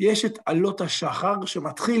יש את עלות השחר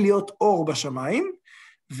שמתחיל להיות אור בשמיים,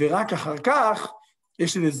 ורק אחר כך,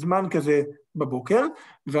 יש איזה זמן כזה בבוקר,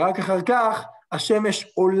 ורק אחר כך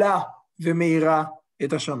השמש עולה ומאירה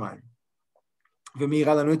את השמיים,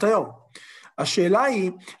 ומאירה לנו את היום. השאלה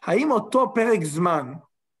היא, האם אותו פרק זמן,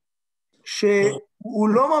 שהוא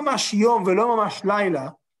לא ממש יום ולא ממש לילה,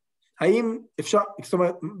 האם אפשר, זאת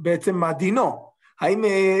אומרת, בעצם מה דינו? האם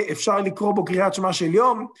אפשר לקרוא בו קריאת שמע של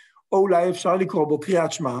יום, או אולי אפשר לקרוא בו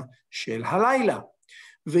קריאת שמע של הלילה?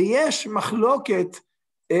 ויש מחלוקת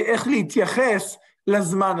איך להתייחס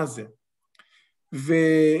לזמן הזה.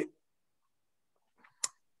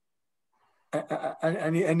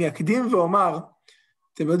 ואני אקדים ואומר,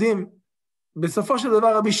 אתם יודעים, בסופו של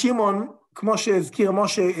דבר רבי שמעון, כמו שהזכיר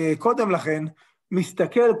משה קודם לכן,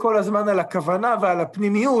 מסתכל כל הזמן על הכוונה ועל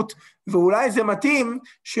הפנימיות, ואולי זה מתאים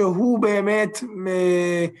שהוא באמת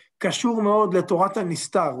קשור מאוד לתורת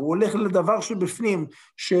הנסתר, הוא הולך לדבר שבפנים,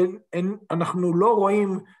 שאנחנו לא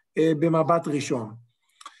רואים במבט ראשון.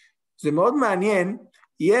 זה מאוד מעניין,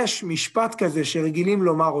 יש משפט כזה שרגילים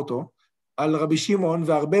לומר אותו, על רבי שמעון,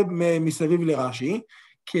 והרבה מסביב לרש"י,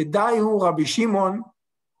 כדאי הוא רבי שמעון,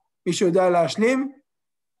 מישהו יודע להשלים?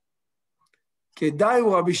 כדאי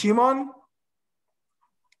הוא רבי שמעון,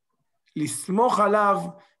 לסמוך עליו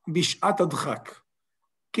בשעת הדחק.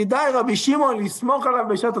 כדאי רבי שמעון לסמוך עליו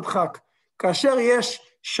בשעת הדחק. כאשר יש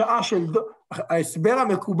שעה של... ההסבר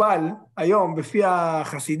המקובל היום בפי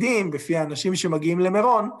החסידים, בפי האנשים שמגיעים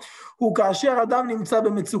למירון, הוא כאשר אדם נמצא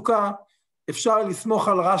במצוקה, אפשר לסמוך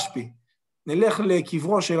על רשב"י. נלך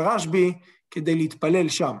לקברו של רשב"י כדי להתפלל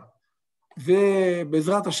שם.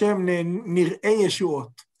 ובעזרת השם נראה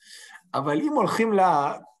ישועות. אבל אם הולכים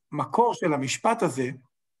למקור של המשפט הזה,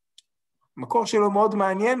 המקור שלו מאוד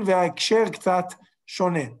מעניין וההקשר קצת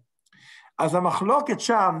שונה. אז המחלוקת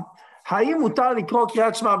שם, האם מותר לקרוא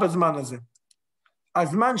קריאת שמע בזמן הזה?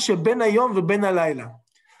 הזמן שבין היום ובין הלילה.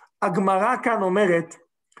 הגמרא כאן אומרת,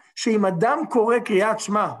 שאם אדם קורא קריאת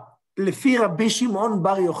שמע לפי רבי שמעון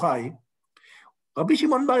בר יוחאי, רבי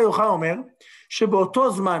שמעון בר יוחאי אומר,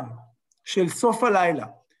 שבאותו זמן של סוף הלילה,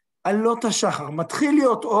 עלות השחר, מתחיל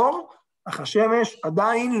להיות אור, אך השמש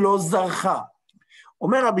עדיין לא זרחה.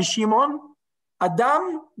 אומר רבי שמעון, אדם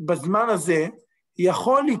בזמן הזה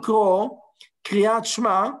יכול לקרוא קריאת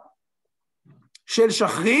שמע של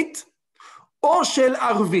שחרית או של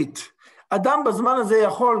ערבית. אדם בזמן הזה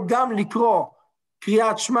יכול גם לקרוא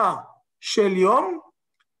קריאת שמע של יום,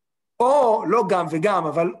 או לא גם וגם,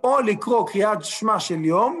 אבל או לקרוא קריאת שמע של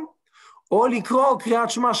יום, או לקרוא קריאת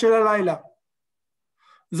שמע של הלילה.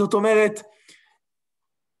 זאת אומרת,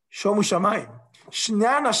 שומו שמיים,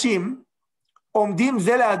 שני אנשים עומדים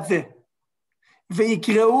זה ליד זה,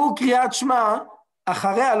 ויקראו קריאת שמע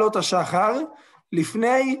אחרי עלות השחר,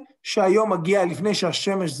 לפני שהיום מגיע, לפני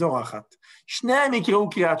שהשמש זורחת. שניהם יקראו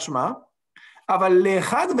קריאת שמע, אבל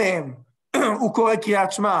לאחד מהם הוא קורא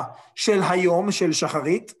קריאת שמע של היום, של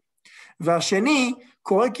שחרית, והשני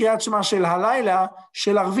קורא קריאת שמע של הלילה,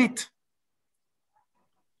 של ערבית.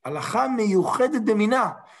 הלכה מיוחדת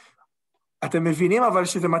במינה. אתם מבינים אבל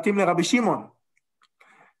שזה מתאים לרבי שמעון.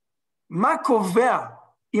 מה קובע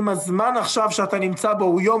אם הזמן עכשיו שאתה נמצא בו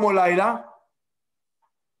הוא יום או לילה?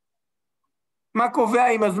 מה קובע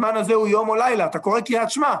אם הזמן הזה הוא יום או לילה? אתה קורא קריאת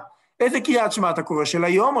שמע. איזה קריאת שמע אתה קורא? של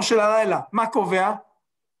היום או של הלילה? מה קובע?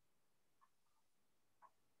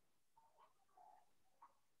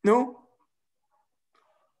 נו?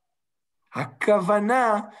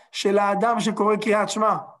 הכוונה של האדם שקורא קריאת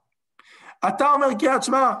שמע. אתה אומר קריאת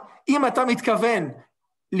שמע, אם אתה מתכוון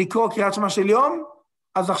לקרוא קריאת שמע של יום,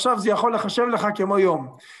 אז עכשיו זה יכול לחשב לך כמו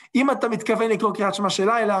יום. אם אתה מתכוון לקרוא קריאת שמע של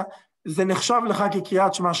לילה, זה נחשב לך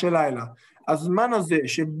כקריאת שמע של לילה. הזמן הזה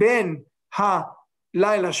שבין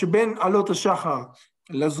הלילה, שבין עלות השחר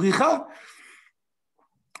לזריחה,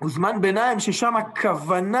 הוא זמן ביניים ששם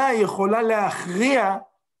הכוונה יכולה להכריע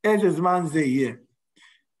איזה זמן זה יהיה.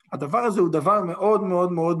 הדבר הזה הוא דבר מאוד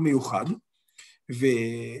מאוד מאוד מיוחד,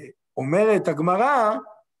 ואומרת הגמרא,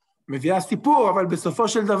 מביאה סיפור, אבל בסופו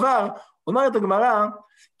של דבר, אומרת הגמרא,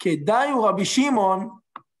 כדאי הוא רבי שמעון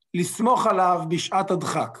לסמוך עליו בשעת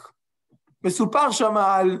הדחק. מסופר שם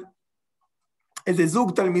על איזה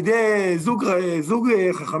זוג תלמידי, זוג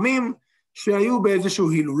חכמים, שהיו באיזשהו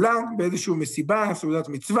הילולה, באיזשהו מסיבה, סעודת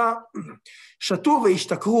מצווה, שתו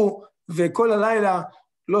והשתכרו, וכל הלילה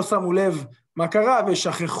לא שמו לב מה קרה,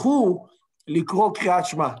 ושכחו לקרוא קריאת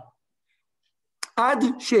שמע. עד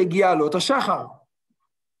שהגיע עלות השחר.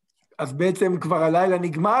 אז בעצם כבר הלילה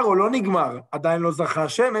נגמר או לא נגמר, עדיין לא זרחה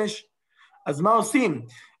השמש, אז מה עושים?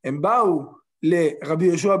 הם באו לרבי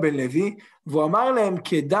יהושע בן לוי, והוא אמר להם,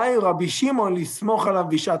 כדאי רבי שמעון לסמוך עליו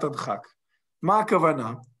בשעת הדחק. מה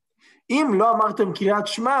הכוונה? אם לא אמרתם קריאת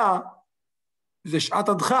שמע, זה שעת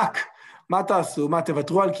הדחק. מה תעשו? מה,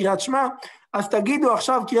 תוותרו על קריאת שמע? אז תגידו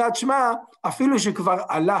עכשיו קריאת שמע, אפילו שכבר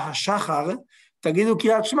עלה השחר, תגידו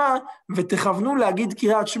קריאת שמע, ותכוונו להגיד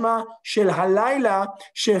קריאת שמע של הלילה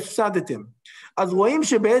שהפסדתם. אז רואים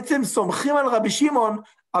שבעצם סומכים על רבי שמעון,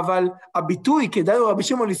 אבל הביטוי, כדאי רבי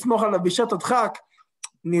שמעון לסמוך עליו בשעת הדחק,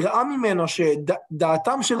 נראה ממנו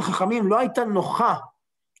שדעתם של חכמים לא הייתה נוחה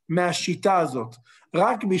מהשיטה הזאת.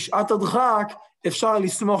 רק בשעת הדחק אפשר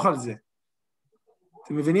לסמוך על זה.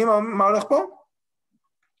 אתם מבינים מה הולך פה?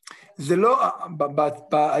 זה לא,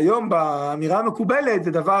 היום באמירה המקובלת,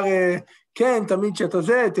 זה דבר, כן, תמיד שאתה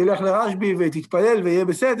זה, תלך לרשב"י ותתפלל ויהיה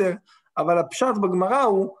בסדר, אבל הפשט בגמרא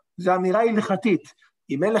הוא, זה אמירה הלכתית.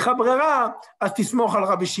 אם אין לך ברירה, אז תסמוך על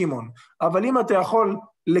רבי שמעון. אבל אם אתה יכול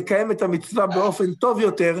לקיים את המצווה באופן טוב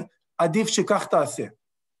יותר, עדיף שכך תעשה.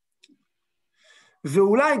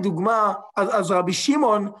 ואולי דוגמה, אז רבי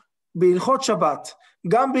שמעון בהלכות שבת,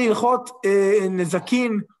 גם בהלכות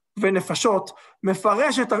נזקין ונפשות,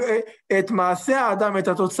 מפרש את מעשה האדם, את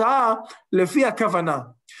התוצאה, לפי הכוונה.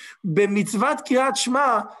 במצוות קריאת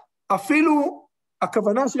שמע, אפילו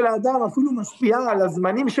הכוונה של האדם אפילו משפיעה על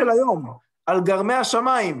הזמנים של היום, על גרמי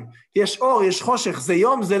השמיים. יש אור, יש חושך, זה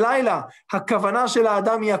יום, זה לילה. הכוונה של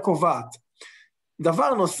האדם היא הקובעת.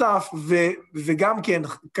 דבר נוסף, וגם כן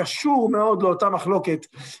קשור מאוד לאותה מחלוקת,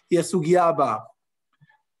 היא הסוגיה הבאה.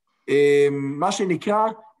 מה שנקרא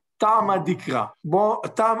טעם הדקרא,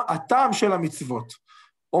 הטעם של המצוות.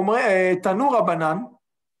 תנו רבנן,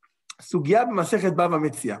 סוגיה במסכת בבא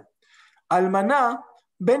מציעא. אלמנה,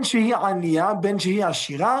 בין שהיא ענייה, בין שהיא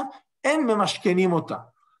עשירה, אין ממשכנים אותה.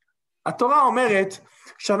 התורה אומרת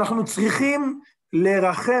שאנחנו צריכים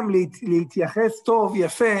לרחם, להתייחס טוב,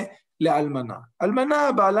 יפה, לאלמנה.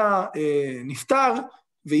 אלמנה בעלה נפטר,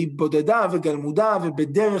 והיא בודדה וגלמודה,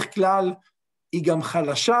 ובדרך כלל היא גם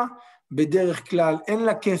חלשה, בדרך כלל אין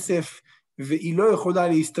לה כסף, והיא לא יכולה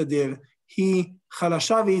להסתדר. היא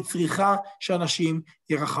חלשה והיא צריכה שאנשים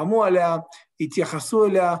ירחמו עליה, יתייחסו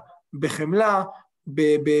אליה בחמלה,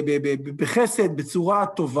 בחסד, בצורה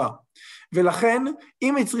טובה. ולכן,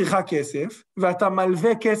 אם היא צריכה כסף, ואתה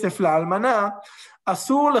מלווה כסף לאלמנה,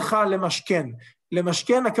 אסור לך למשכן.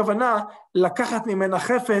 למשכן הכוונה לקחת ממנה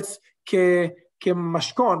חפץ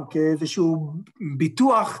כמשכון, כאיזשהו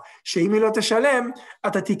ביטוח, שאם היא לא תשלם,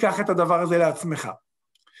 אתה תיקח את הדבר הזה לעצמך.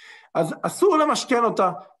 אז אסור למשכן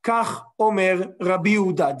אותה, כך אומר רבי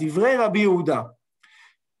יהודה, דברי רבי יהודה.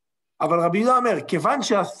 אבל רבי יהודה אומר, כיוון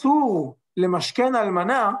שאסור למשכן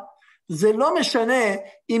אלמנה, זה לא משנה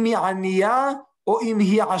אם היא ענייה או אם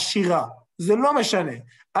היא עשירה. זה לא משנה.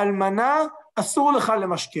 אלמנה אסור לך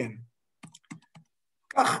למשכן.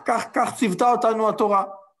 כך ציוותה אותנו התורה.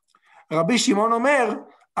 רבי שמעון אומר,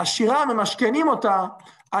 עשירה ממשכנים אותה,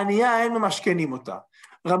 ענייה אין ממשכנים אותה.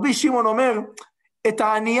 רבי שמעון אומר, את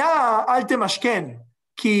הענייה אל תמשכן,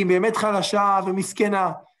 כי היא באמת חלשה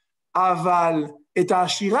ומסכנה, אבל את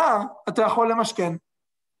העשירה אתה יכול למשכן.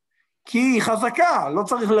 כי היא חזקה, לא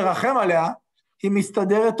צריך לרחם עליה, היא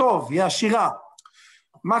מסתדרת טוב, היא עשירה.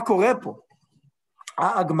 מה קורה פה?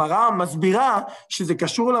 הגמרא מסבירה שזה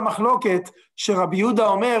קשור למחלוקת שרבי יהודה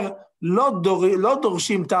אומר, לא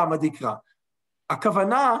דורשים טעם הדקרא.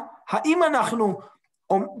 הכוונה, האם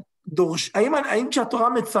כשהתורה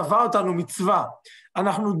מצווה אותנו מצווה,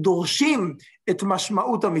 אנחנו דורשים את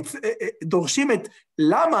משמעות דורשים את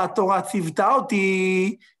למה התורה ציוותה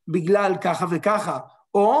אותי בגלל ככה וככה,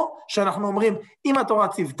 או שאנחנו אומרים, אם התורה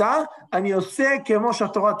ציוותה, אני עושה כמו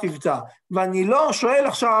שהתורה ציוותה, ואני לא שואל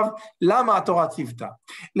עכשיו למה התורה ציוותה.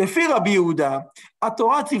 לפי רבי יהודה,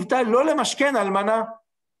 התורה ציוותה לא למשכן אלמנה.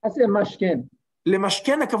 אז זה משכן.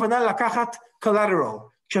 למשכן הכוונה לקחת collateral.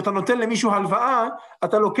 כשאתה נותן למישהו הלוואה,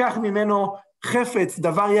 אתה לוקח ממנו חפץ,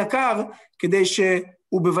 דבר יקר, כדי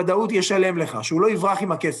שהוא בוודאות ישלם לך, שהוא לא יברח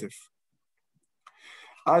עם הכסף.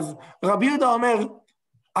 אז רבי יהודה אומר,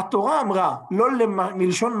 התורה אמרה,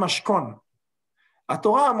 מלשון משכון,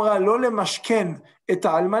 התורה אמרה לא למשכן את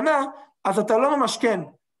האלמנה, אז אתה לא ממשכן.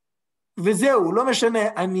 וזהו, לא משנה,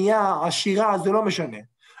 ענייה, עשירה, זה לא משנה.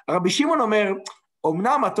 רבי שמעון אומר,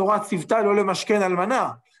 אמנם התורה ציוותה לא למשכן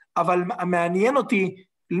אלמנה, אבל מעניין אותי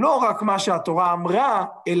לא רק מה שהתורה אמרה,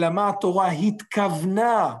 אלא מה התורה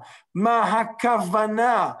התכוונה, מה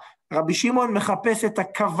הכוונה. רבי שמעון מחפש את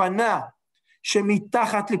הכוונה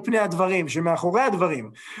שמתחת לפני הדברים, שמאחורי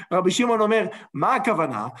הדברים. רבי שמעון אומר, מה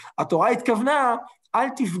הכוונה? התורה התכוונה, אל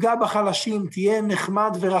תפגע בחלשים, תהיה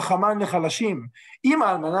נחמד ורחמן לחלשים. אם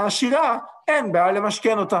האלמנה עשירה, אין בעיה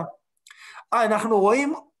למשכן אותה. אנחנו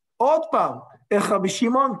רואים עוד פעם, איך רבי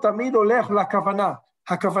שמעון תמיד הולך לכוונה.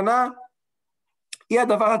 הכוונה היא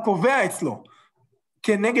הדבר הקובע אצלו,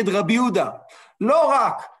 כנגד רבי יהודה. לא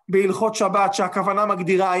רק בהלכות שבת שהכוונה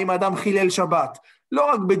מגדירה האם האדם חילל שבת,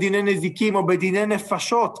 לא רק בדיני נזיקים או בדיני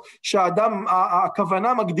נפשות,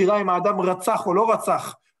 הכוונה מגדירה אם האדם רצח או לא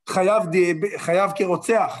רצח, חייב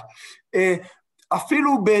כרוצח.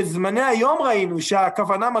 אפילו בזמני היום ראינו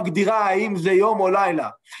שהכוונה מגדירה האם זה יום או לילה.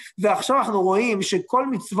 ועכשיו אנחנו רואים שכל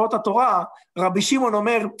מצוות התורה, רבי שמעון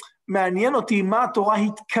אומר, מעניין אותי מה התורה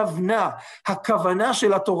התכוונה. הכוונה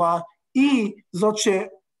של התורה היא זאת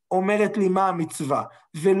שאומרת לי מה המצווה,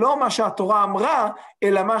 ולא מה שהתורה אמרה,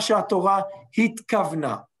 אלא מה שהתורה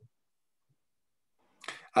התכוונה.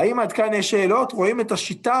 האם עד כאן יש שאלות? רואים את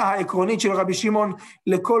השיטה העקרונית של רבי שמעון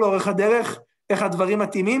לכל אורך הדרך, איך הדברים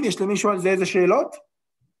מתאימים? יש למישהו על זה איזה שאלות?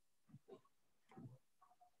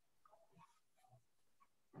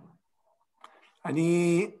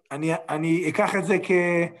 אני אקח את זה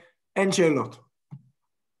כאין שאלות.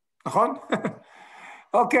 נכון?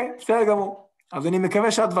 אוקיי, בסדר גמור. אז אני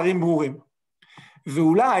מקווה שהדברים ברורים.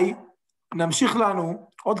 ואולי נמשיך לנו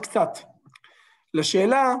עוד קצת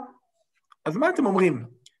לשאלה, אז מה אתם אומרים?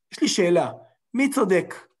 יש לי שאלה, מי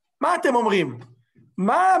צודק? מה אתם אומרים?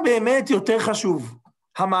 מה באמת יותר חשוב?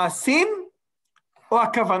 המעשים או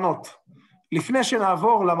הכוונות? לפני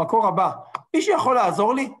שנעבור למקור הבא, מי שיכול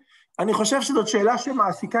לעזור לי? אני חושב שזאת שאלה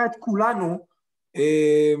שמעסיקה את כולנו,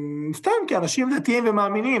 סתם כאנשים דתיים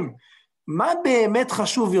ומאמינים. מה באמת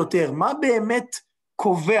חשוב יותר? מה באמת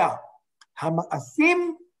קובע?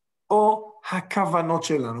 המעשים או הכוונות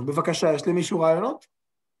שלנו? בבקשה, יש למישהו רעיונות?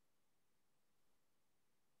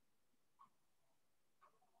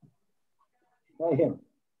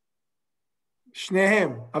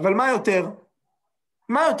 שניהם. אבל מה יותר?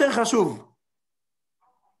 מה יותר חשוב?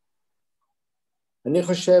 אני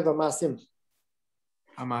חושב המעשים.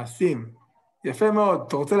 המעשים. יפה מאוד.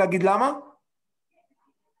 אתה רוצה להגיד למה?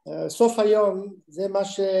 סוף היום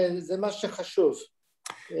זה מה שחשוב.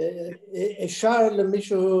 אפשר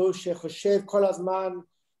למישהו שחושב כל הזמן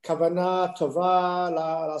כוונה טובה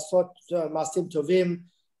לעשות מעשים טובים,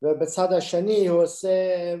 ובצד השני הוא עושה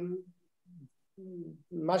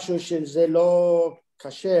משהו שזה לא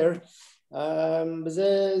כשר,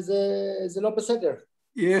 זה לא בסדר.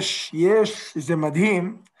 זה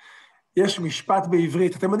מדהים, יש משפט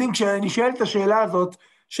בעברית. אתם יודעים, כשאני שואל את השאלה הזאת,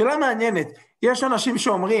 שאלה מעניינת. יש אנשים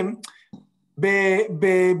שאומרים,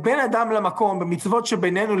 בין אדם למקום, במצוות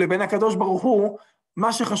שבינינו לבין הקדוש ברוך הוא,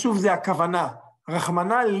 מה שחשוב זה הכוונה.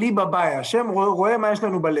 רחמנא ליבא בעיה, השם רואה מה יש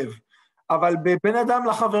לנו בלב. אבל בין אדם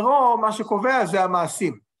לחברו, מה שקובע זה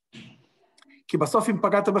המעשים. כי בסוף אם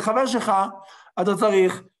פגעת בחבר שלך, אתה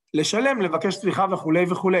צריך לשלם, לבקש סליחה וכו'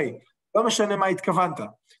 וכו'. לא משנה מה התכוונת.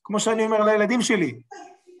 כמו שאני אומר לילדים שלי,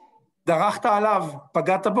 דרכת עליו,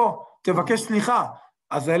 פגעת בו, תבקש סליחה.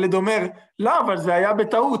 אז הילד אומר, לא, אבל זה היה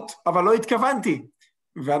בטעות, אבל לא התכוונתי.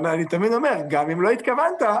 ואני תמיד אומר, גם אם לא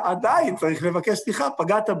התכוונת, עדיין צריך לבקש סליחה,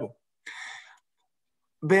 פגעת בו.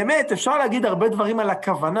 באמת, אפשר להגיד הרבה דברים על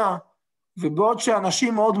הכוונה, ובעוד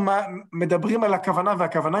שאנשים מאוד מדברים על הכוונה,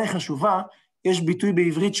 והכוונה היא חשובה, יש ביטוי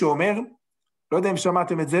בעברית שאומר, לא יודע אם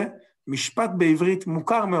שמעתם את זה, משפט בעברית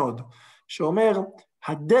מוכר מאוד, שאומר,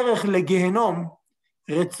 הדרך לגיהנום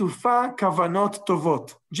רצופה כוונות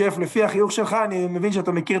טובות. ג'ף, לפי החיוך שלך, אני מבין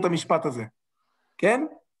שאתה מכיר את המשפט הזה. כן?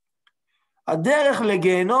 הדרך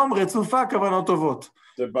לגיהנום רצופה כוונות טובות.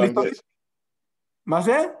 זה באנגלית. מה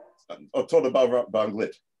זה? אותו דבר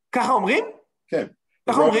באנגלית. ככה אומרים? כן.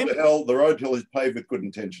 ככה אומרים? The road to hell is paved with good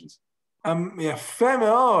intentions. יפה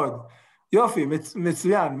מאוד. יופי,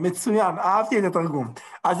 מצוין, אהבתי את התרגום.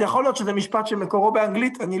 אז יכול להיות שזה משפט שמקורו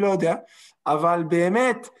באנגלית, אני לא יודע, אבל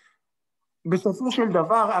באמת, בסופו של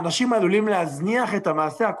דבר, אנשים עלולים להזניח את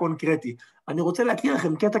המעשה הקונקרטי. אני רוצה להכיר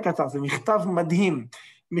לכם קטע קצר, זה מכתב מדהים.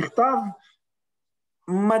 מכתב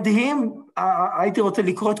מדהים, הייתי רוצה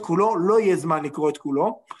לקרוא את כולו, לא יהיה זמן לקרוא את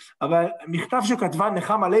כולו, אבל מכתב שכתבה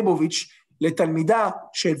נחמה ליבוביץ' לתלמידה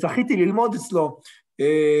שזכיתי ללמוד אצלו,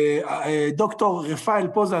 דוקטור רפאל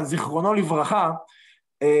פוזן, זיכרונו לברכה,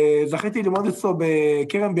 זכיתי ללמוד אצלו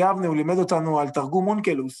בקרן ביבנה, הוא לימד אותנו על תרגום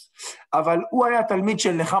אונקלוס, אבל הוא היה תלמיד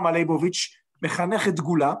של נחמה ליבוביץ', מחנכת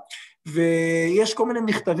דגולה, ויש כל מיני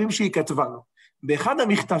מכתבים שהיא כתבה לו. באחד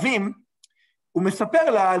המכתבים, הוא מספר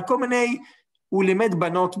לה על כל מיני, הוא לימד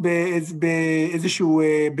בנות באיזשהו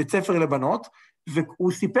בית ספר לבנות,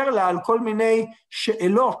 והוא סיפר לה על כל מיני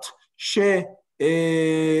שאלות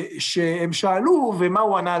שהם שאלו ומה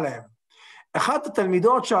הוא ענה להם. אחת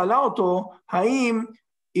התלמידות שאלה אותו, האם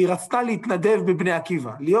היא רצתה להתנדב בבני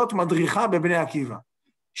עקיבא, להיות מדריכה בבני עקיבא.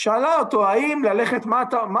 שאלה אותו, האם ללכת,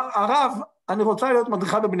 הרב, אני רוצה להיות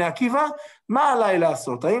מדריכה בבני עקיבא, מה עליי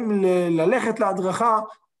לעשות? האם ללכת להדרכה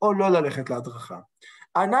או לא ללכת להדרכה?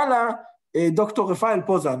 ענה לה דוקטור רפאל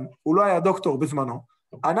פוזן, הוא לא היה דוקטור בזמנו,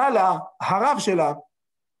 ענה לה, הרב שלה,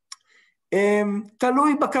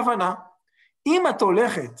 תלוי בכוונה. אם את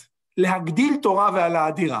הולכת להגדיל תורה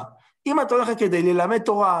ולהאדירה, אם את הולכת כדי ללמד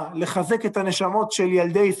תורה, לחזק את הנשמות של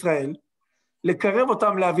ילדי ישראל, לקרב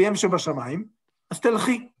אותם לאביהם שבשמיים, אז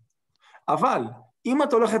תלכי. אבל אם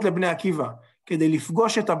את הולכת לבני עקיבא כדי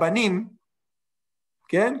לפגוש את הבנים,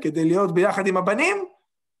 כן? כדי להיות ביחד עם הבנים,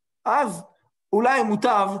 אז אולי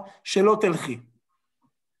מוטב שלא תלכי.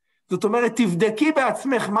 זאת אומרת, תבדקי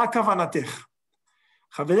בעצמך מה כוונתך.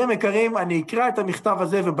 חברים יקרים, אני אקרא את המכתב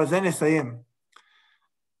הזה ובזה נסיים.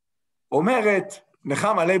 אומרת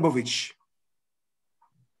נחמה ליבוביץ',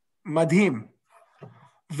 מדהים.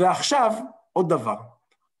 ועכשיו עוד דבר.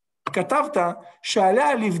 כתבת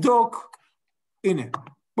שעליה לבדוק, הנה,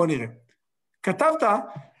 בוא נראה. כתבת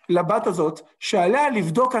לבת הזאת שעליה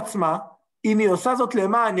לבדוק עצמה, אם היא עושה זאת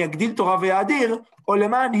למען יגדיל תורה ויאדיר, או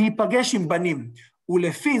למען ייפגש עם בנים.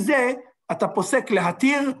 ולפי זה אתה פוסק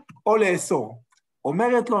להתיר או לאסור.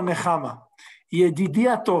 אומרת לו נחמה, ידידי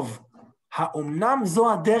הטוב, האומנם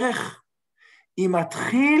זו הדרך? אם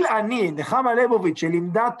מתחיל אני, נחמה ליבוביץ',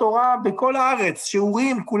 שלימדה תורה בכל הארץ,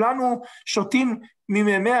 שיעורים, כולנו שותים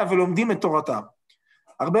ממימיה ולומדים את תורתה.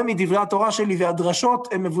 הרבה מדברי התורה שלי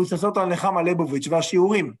והדרשות הן מבוססות על נחמה ליבוביץ'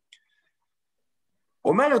 והשיעורים.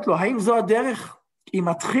 אומרת לו, האם זו הדרך? אם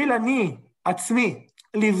מתחיל אני, עצמי,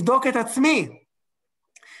 לבדוק את עצמי,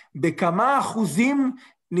 בכמה אחוזים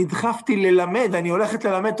נדחפתי ללמד, אני הולכת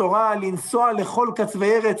ללמד תורה, לנסוע לכל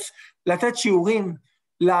קצווי ארץ, לתת שיעורים,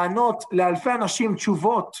 לענות לאלפי אנשים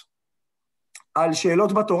תשובות על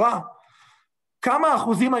שאלות בתורה. כמה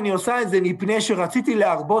אחוזים אני עושה את זה מפני שרציתי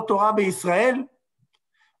להרבות תורה בישראל,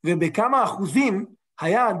 ובכמה אחוזים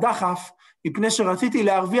היה הדחף מפני שרציתי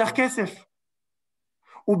להרוויח כסף.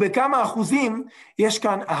 ובכמה אחוזים יש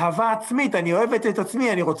כאן אהבה עצמית, אני אוהבת את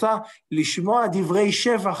עצמי, אני רוצה לשמוע דברי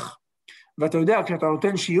שבח. ואתה יודע, כשאתה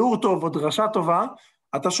נותן שיעור טוב או דרשה טובה,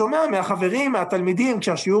 אתה שומע מהחברים, מהתלמידים,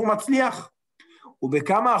 כשהשיעור מצליח.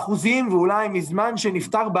 ובכמה אחוזים, ואולי מזמן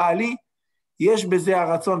שנפטר בעלי, יש בזה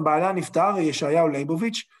הרצון, בעלה נפטר, ישעיהו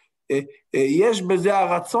ליבוביץ', יש בזה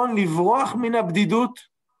הרצון לברוח מן הבדידות,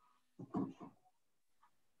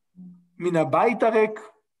 מן הבית הריק.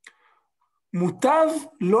 מוטב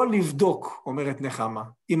לא לבדוק, אומרת נחמה.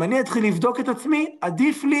 אם אני אתחיל לבדוק את עצמי,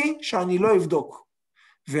 עדיף לי שאני לא אבדוק.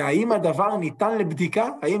 והאם הדבר ניתן לבדיקה?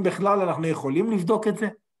 האם בכלל אנחנו יכולים לבדוק את זה?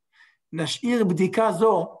 נשאיר בדיקה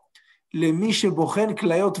זו למי שבוחן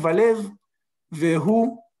כליות ולב,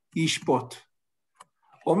 והוא ישפוט.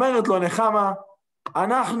 אומרת לו נחמה,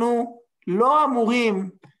 אנחנו לא אמורים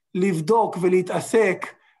לבדוק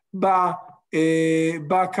ולהתעסק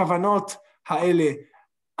בכוונות האלה.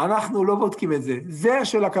 אנחנו לא בודקים את זה. זה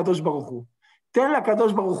של הקדוש ברוך הוא. תן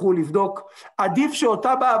לקדוש ברוך הוא לבדוק. עדיף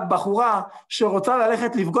שאותה בחורה שרוצה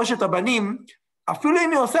ללכת לפגוש את הבנים, אפילו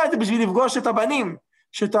אם היא עושה את זה בשביל לפגוש את הבנים,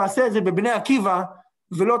 שתעשה את זה בבני עקיבא,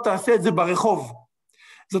 ולא תעשה את זה ברחוב.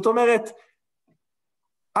 זאת אומרת,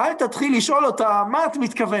 אל תתחיל לשאול אותה, מה את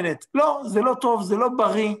מתכוונת? לא, זה לא טוב, זה לא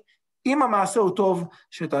בריא. אם המעשה הוא טוב,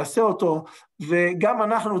 שתעשה אותו, וגם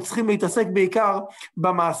אנחנו צריכים להתעסק בעיקר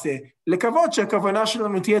במעשה. לקוות שהכוונה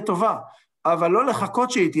שלנו תהיה טובה, אבל לא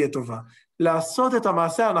לחכות שהיא תהיה טובה. לעשות את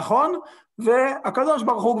המעשה הנכון, והקדוש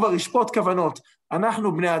ברוך הוא כבר ישפוט כוונות.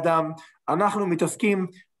 אנחנו בני אדם, אנחנו מתעסקים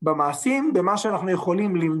במעשים, במה שאנחנו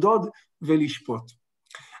יכולים למדוד ולשפוט.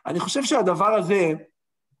 אני חושב שהדבר הזה,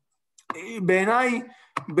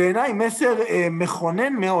 בעיניי מסר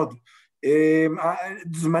מכונן מאוד.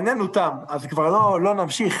 זמננו תם, אז כבר לא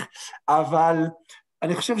נמשיך, אבל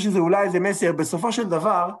אני חושב שזה אולי איזה מסר. בסופו של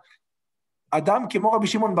דבר, אדם כמו רבי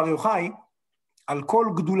שמעון בר יוחאי, על כל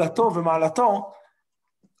גדולתו ומעלתו,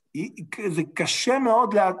 זה קשה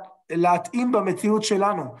מאוד להתאים במציאות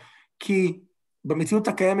שלנו, כי במציאות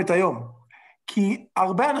הקיימת היום, כי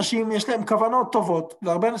הרבה אנשים יש להם כוונות טובות,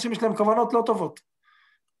 והרבה אנשים יש להם כוונות לא טובות.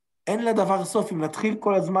 אין לדבר סוף, אם נתחיל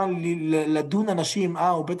כל הזמן לדון אנשים,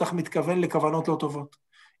 הוא בטח מתכוון לכוונות לא טובות.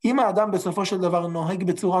 אם האדם בסופו של דבר נוהג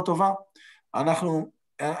בצורה טובה,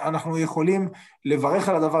 אנחנו יכולים לברך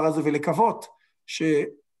על הדבר הזה ולקוות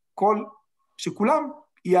שכולם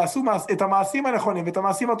יעשו את המעשים הנכונים ואת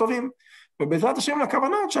המעשים הטובים, ובעזרת השם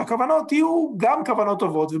לכוונות, שהכוונות יהיו גם כוונות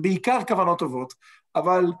טובות, ובעיקר כוונות טובות,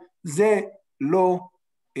 אבל זה לא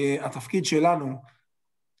התפקיד שלנו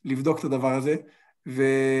לבדוק את הדבר הזה,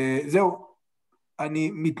 וזהו,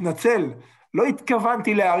 אני מתנצל, לא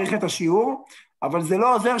התכוונתי להעריך את השיעור, אבל זה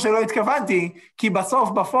לא עוזר שלא התכוונתי, כי בסוף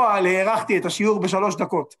בפועל הערכתי את השיעור ב3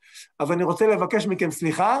 דקות. אז אני רוצה לבקש מכם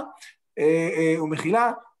סליחה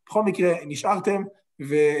ומחילה, בכל מקרה נשארתם,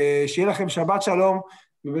 ושיהיה לכם שבת שלום,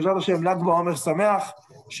 ובעזרת השם ל"ג בעומר שמח,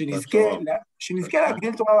 שנזכה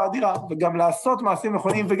להגדיל תורה ואדירה, וגם לעשות מעשים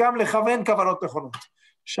נכונים, וגם לכוון כוונות נכונות.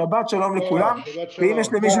 שבת שלום לכולם, ואם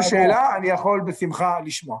יש למישהו שאלה, אני יכול בשמחה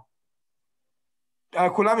לשמוע.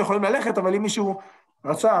 כולם יכולים ללכת, אבל אם מישהו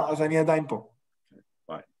רצה, אז אני עדיין פה.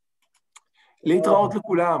 להתראות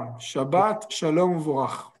לכולם, שבת שלום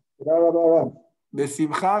ובורך. תודה רבה רב.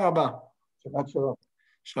 בשמחה רבה. שבת שלום.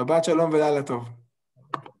 שבת שלום ולילה טוב.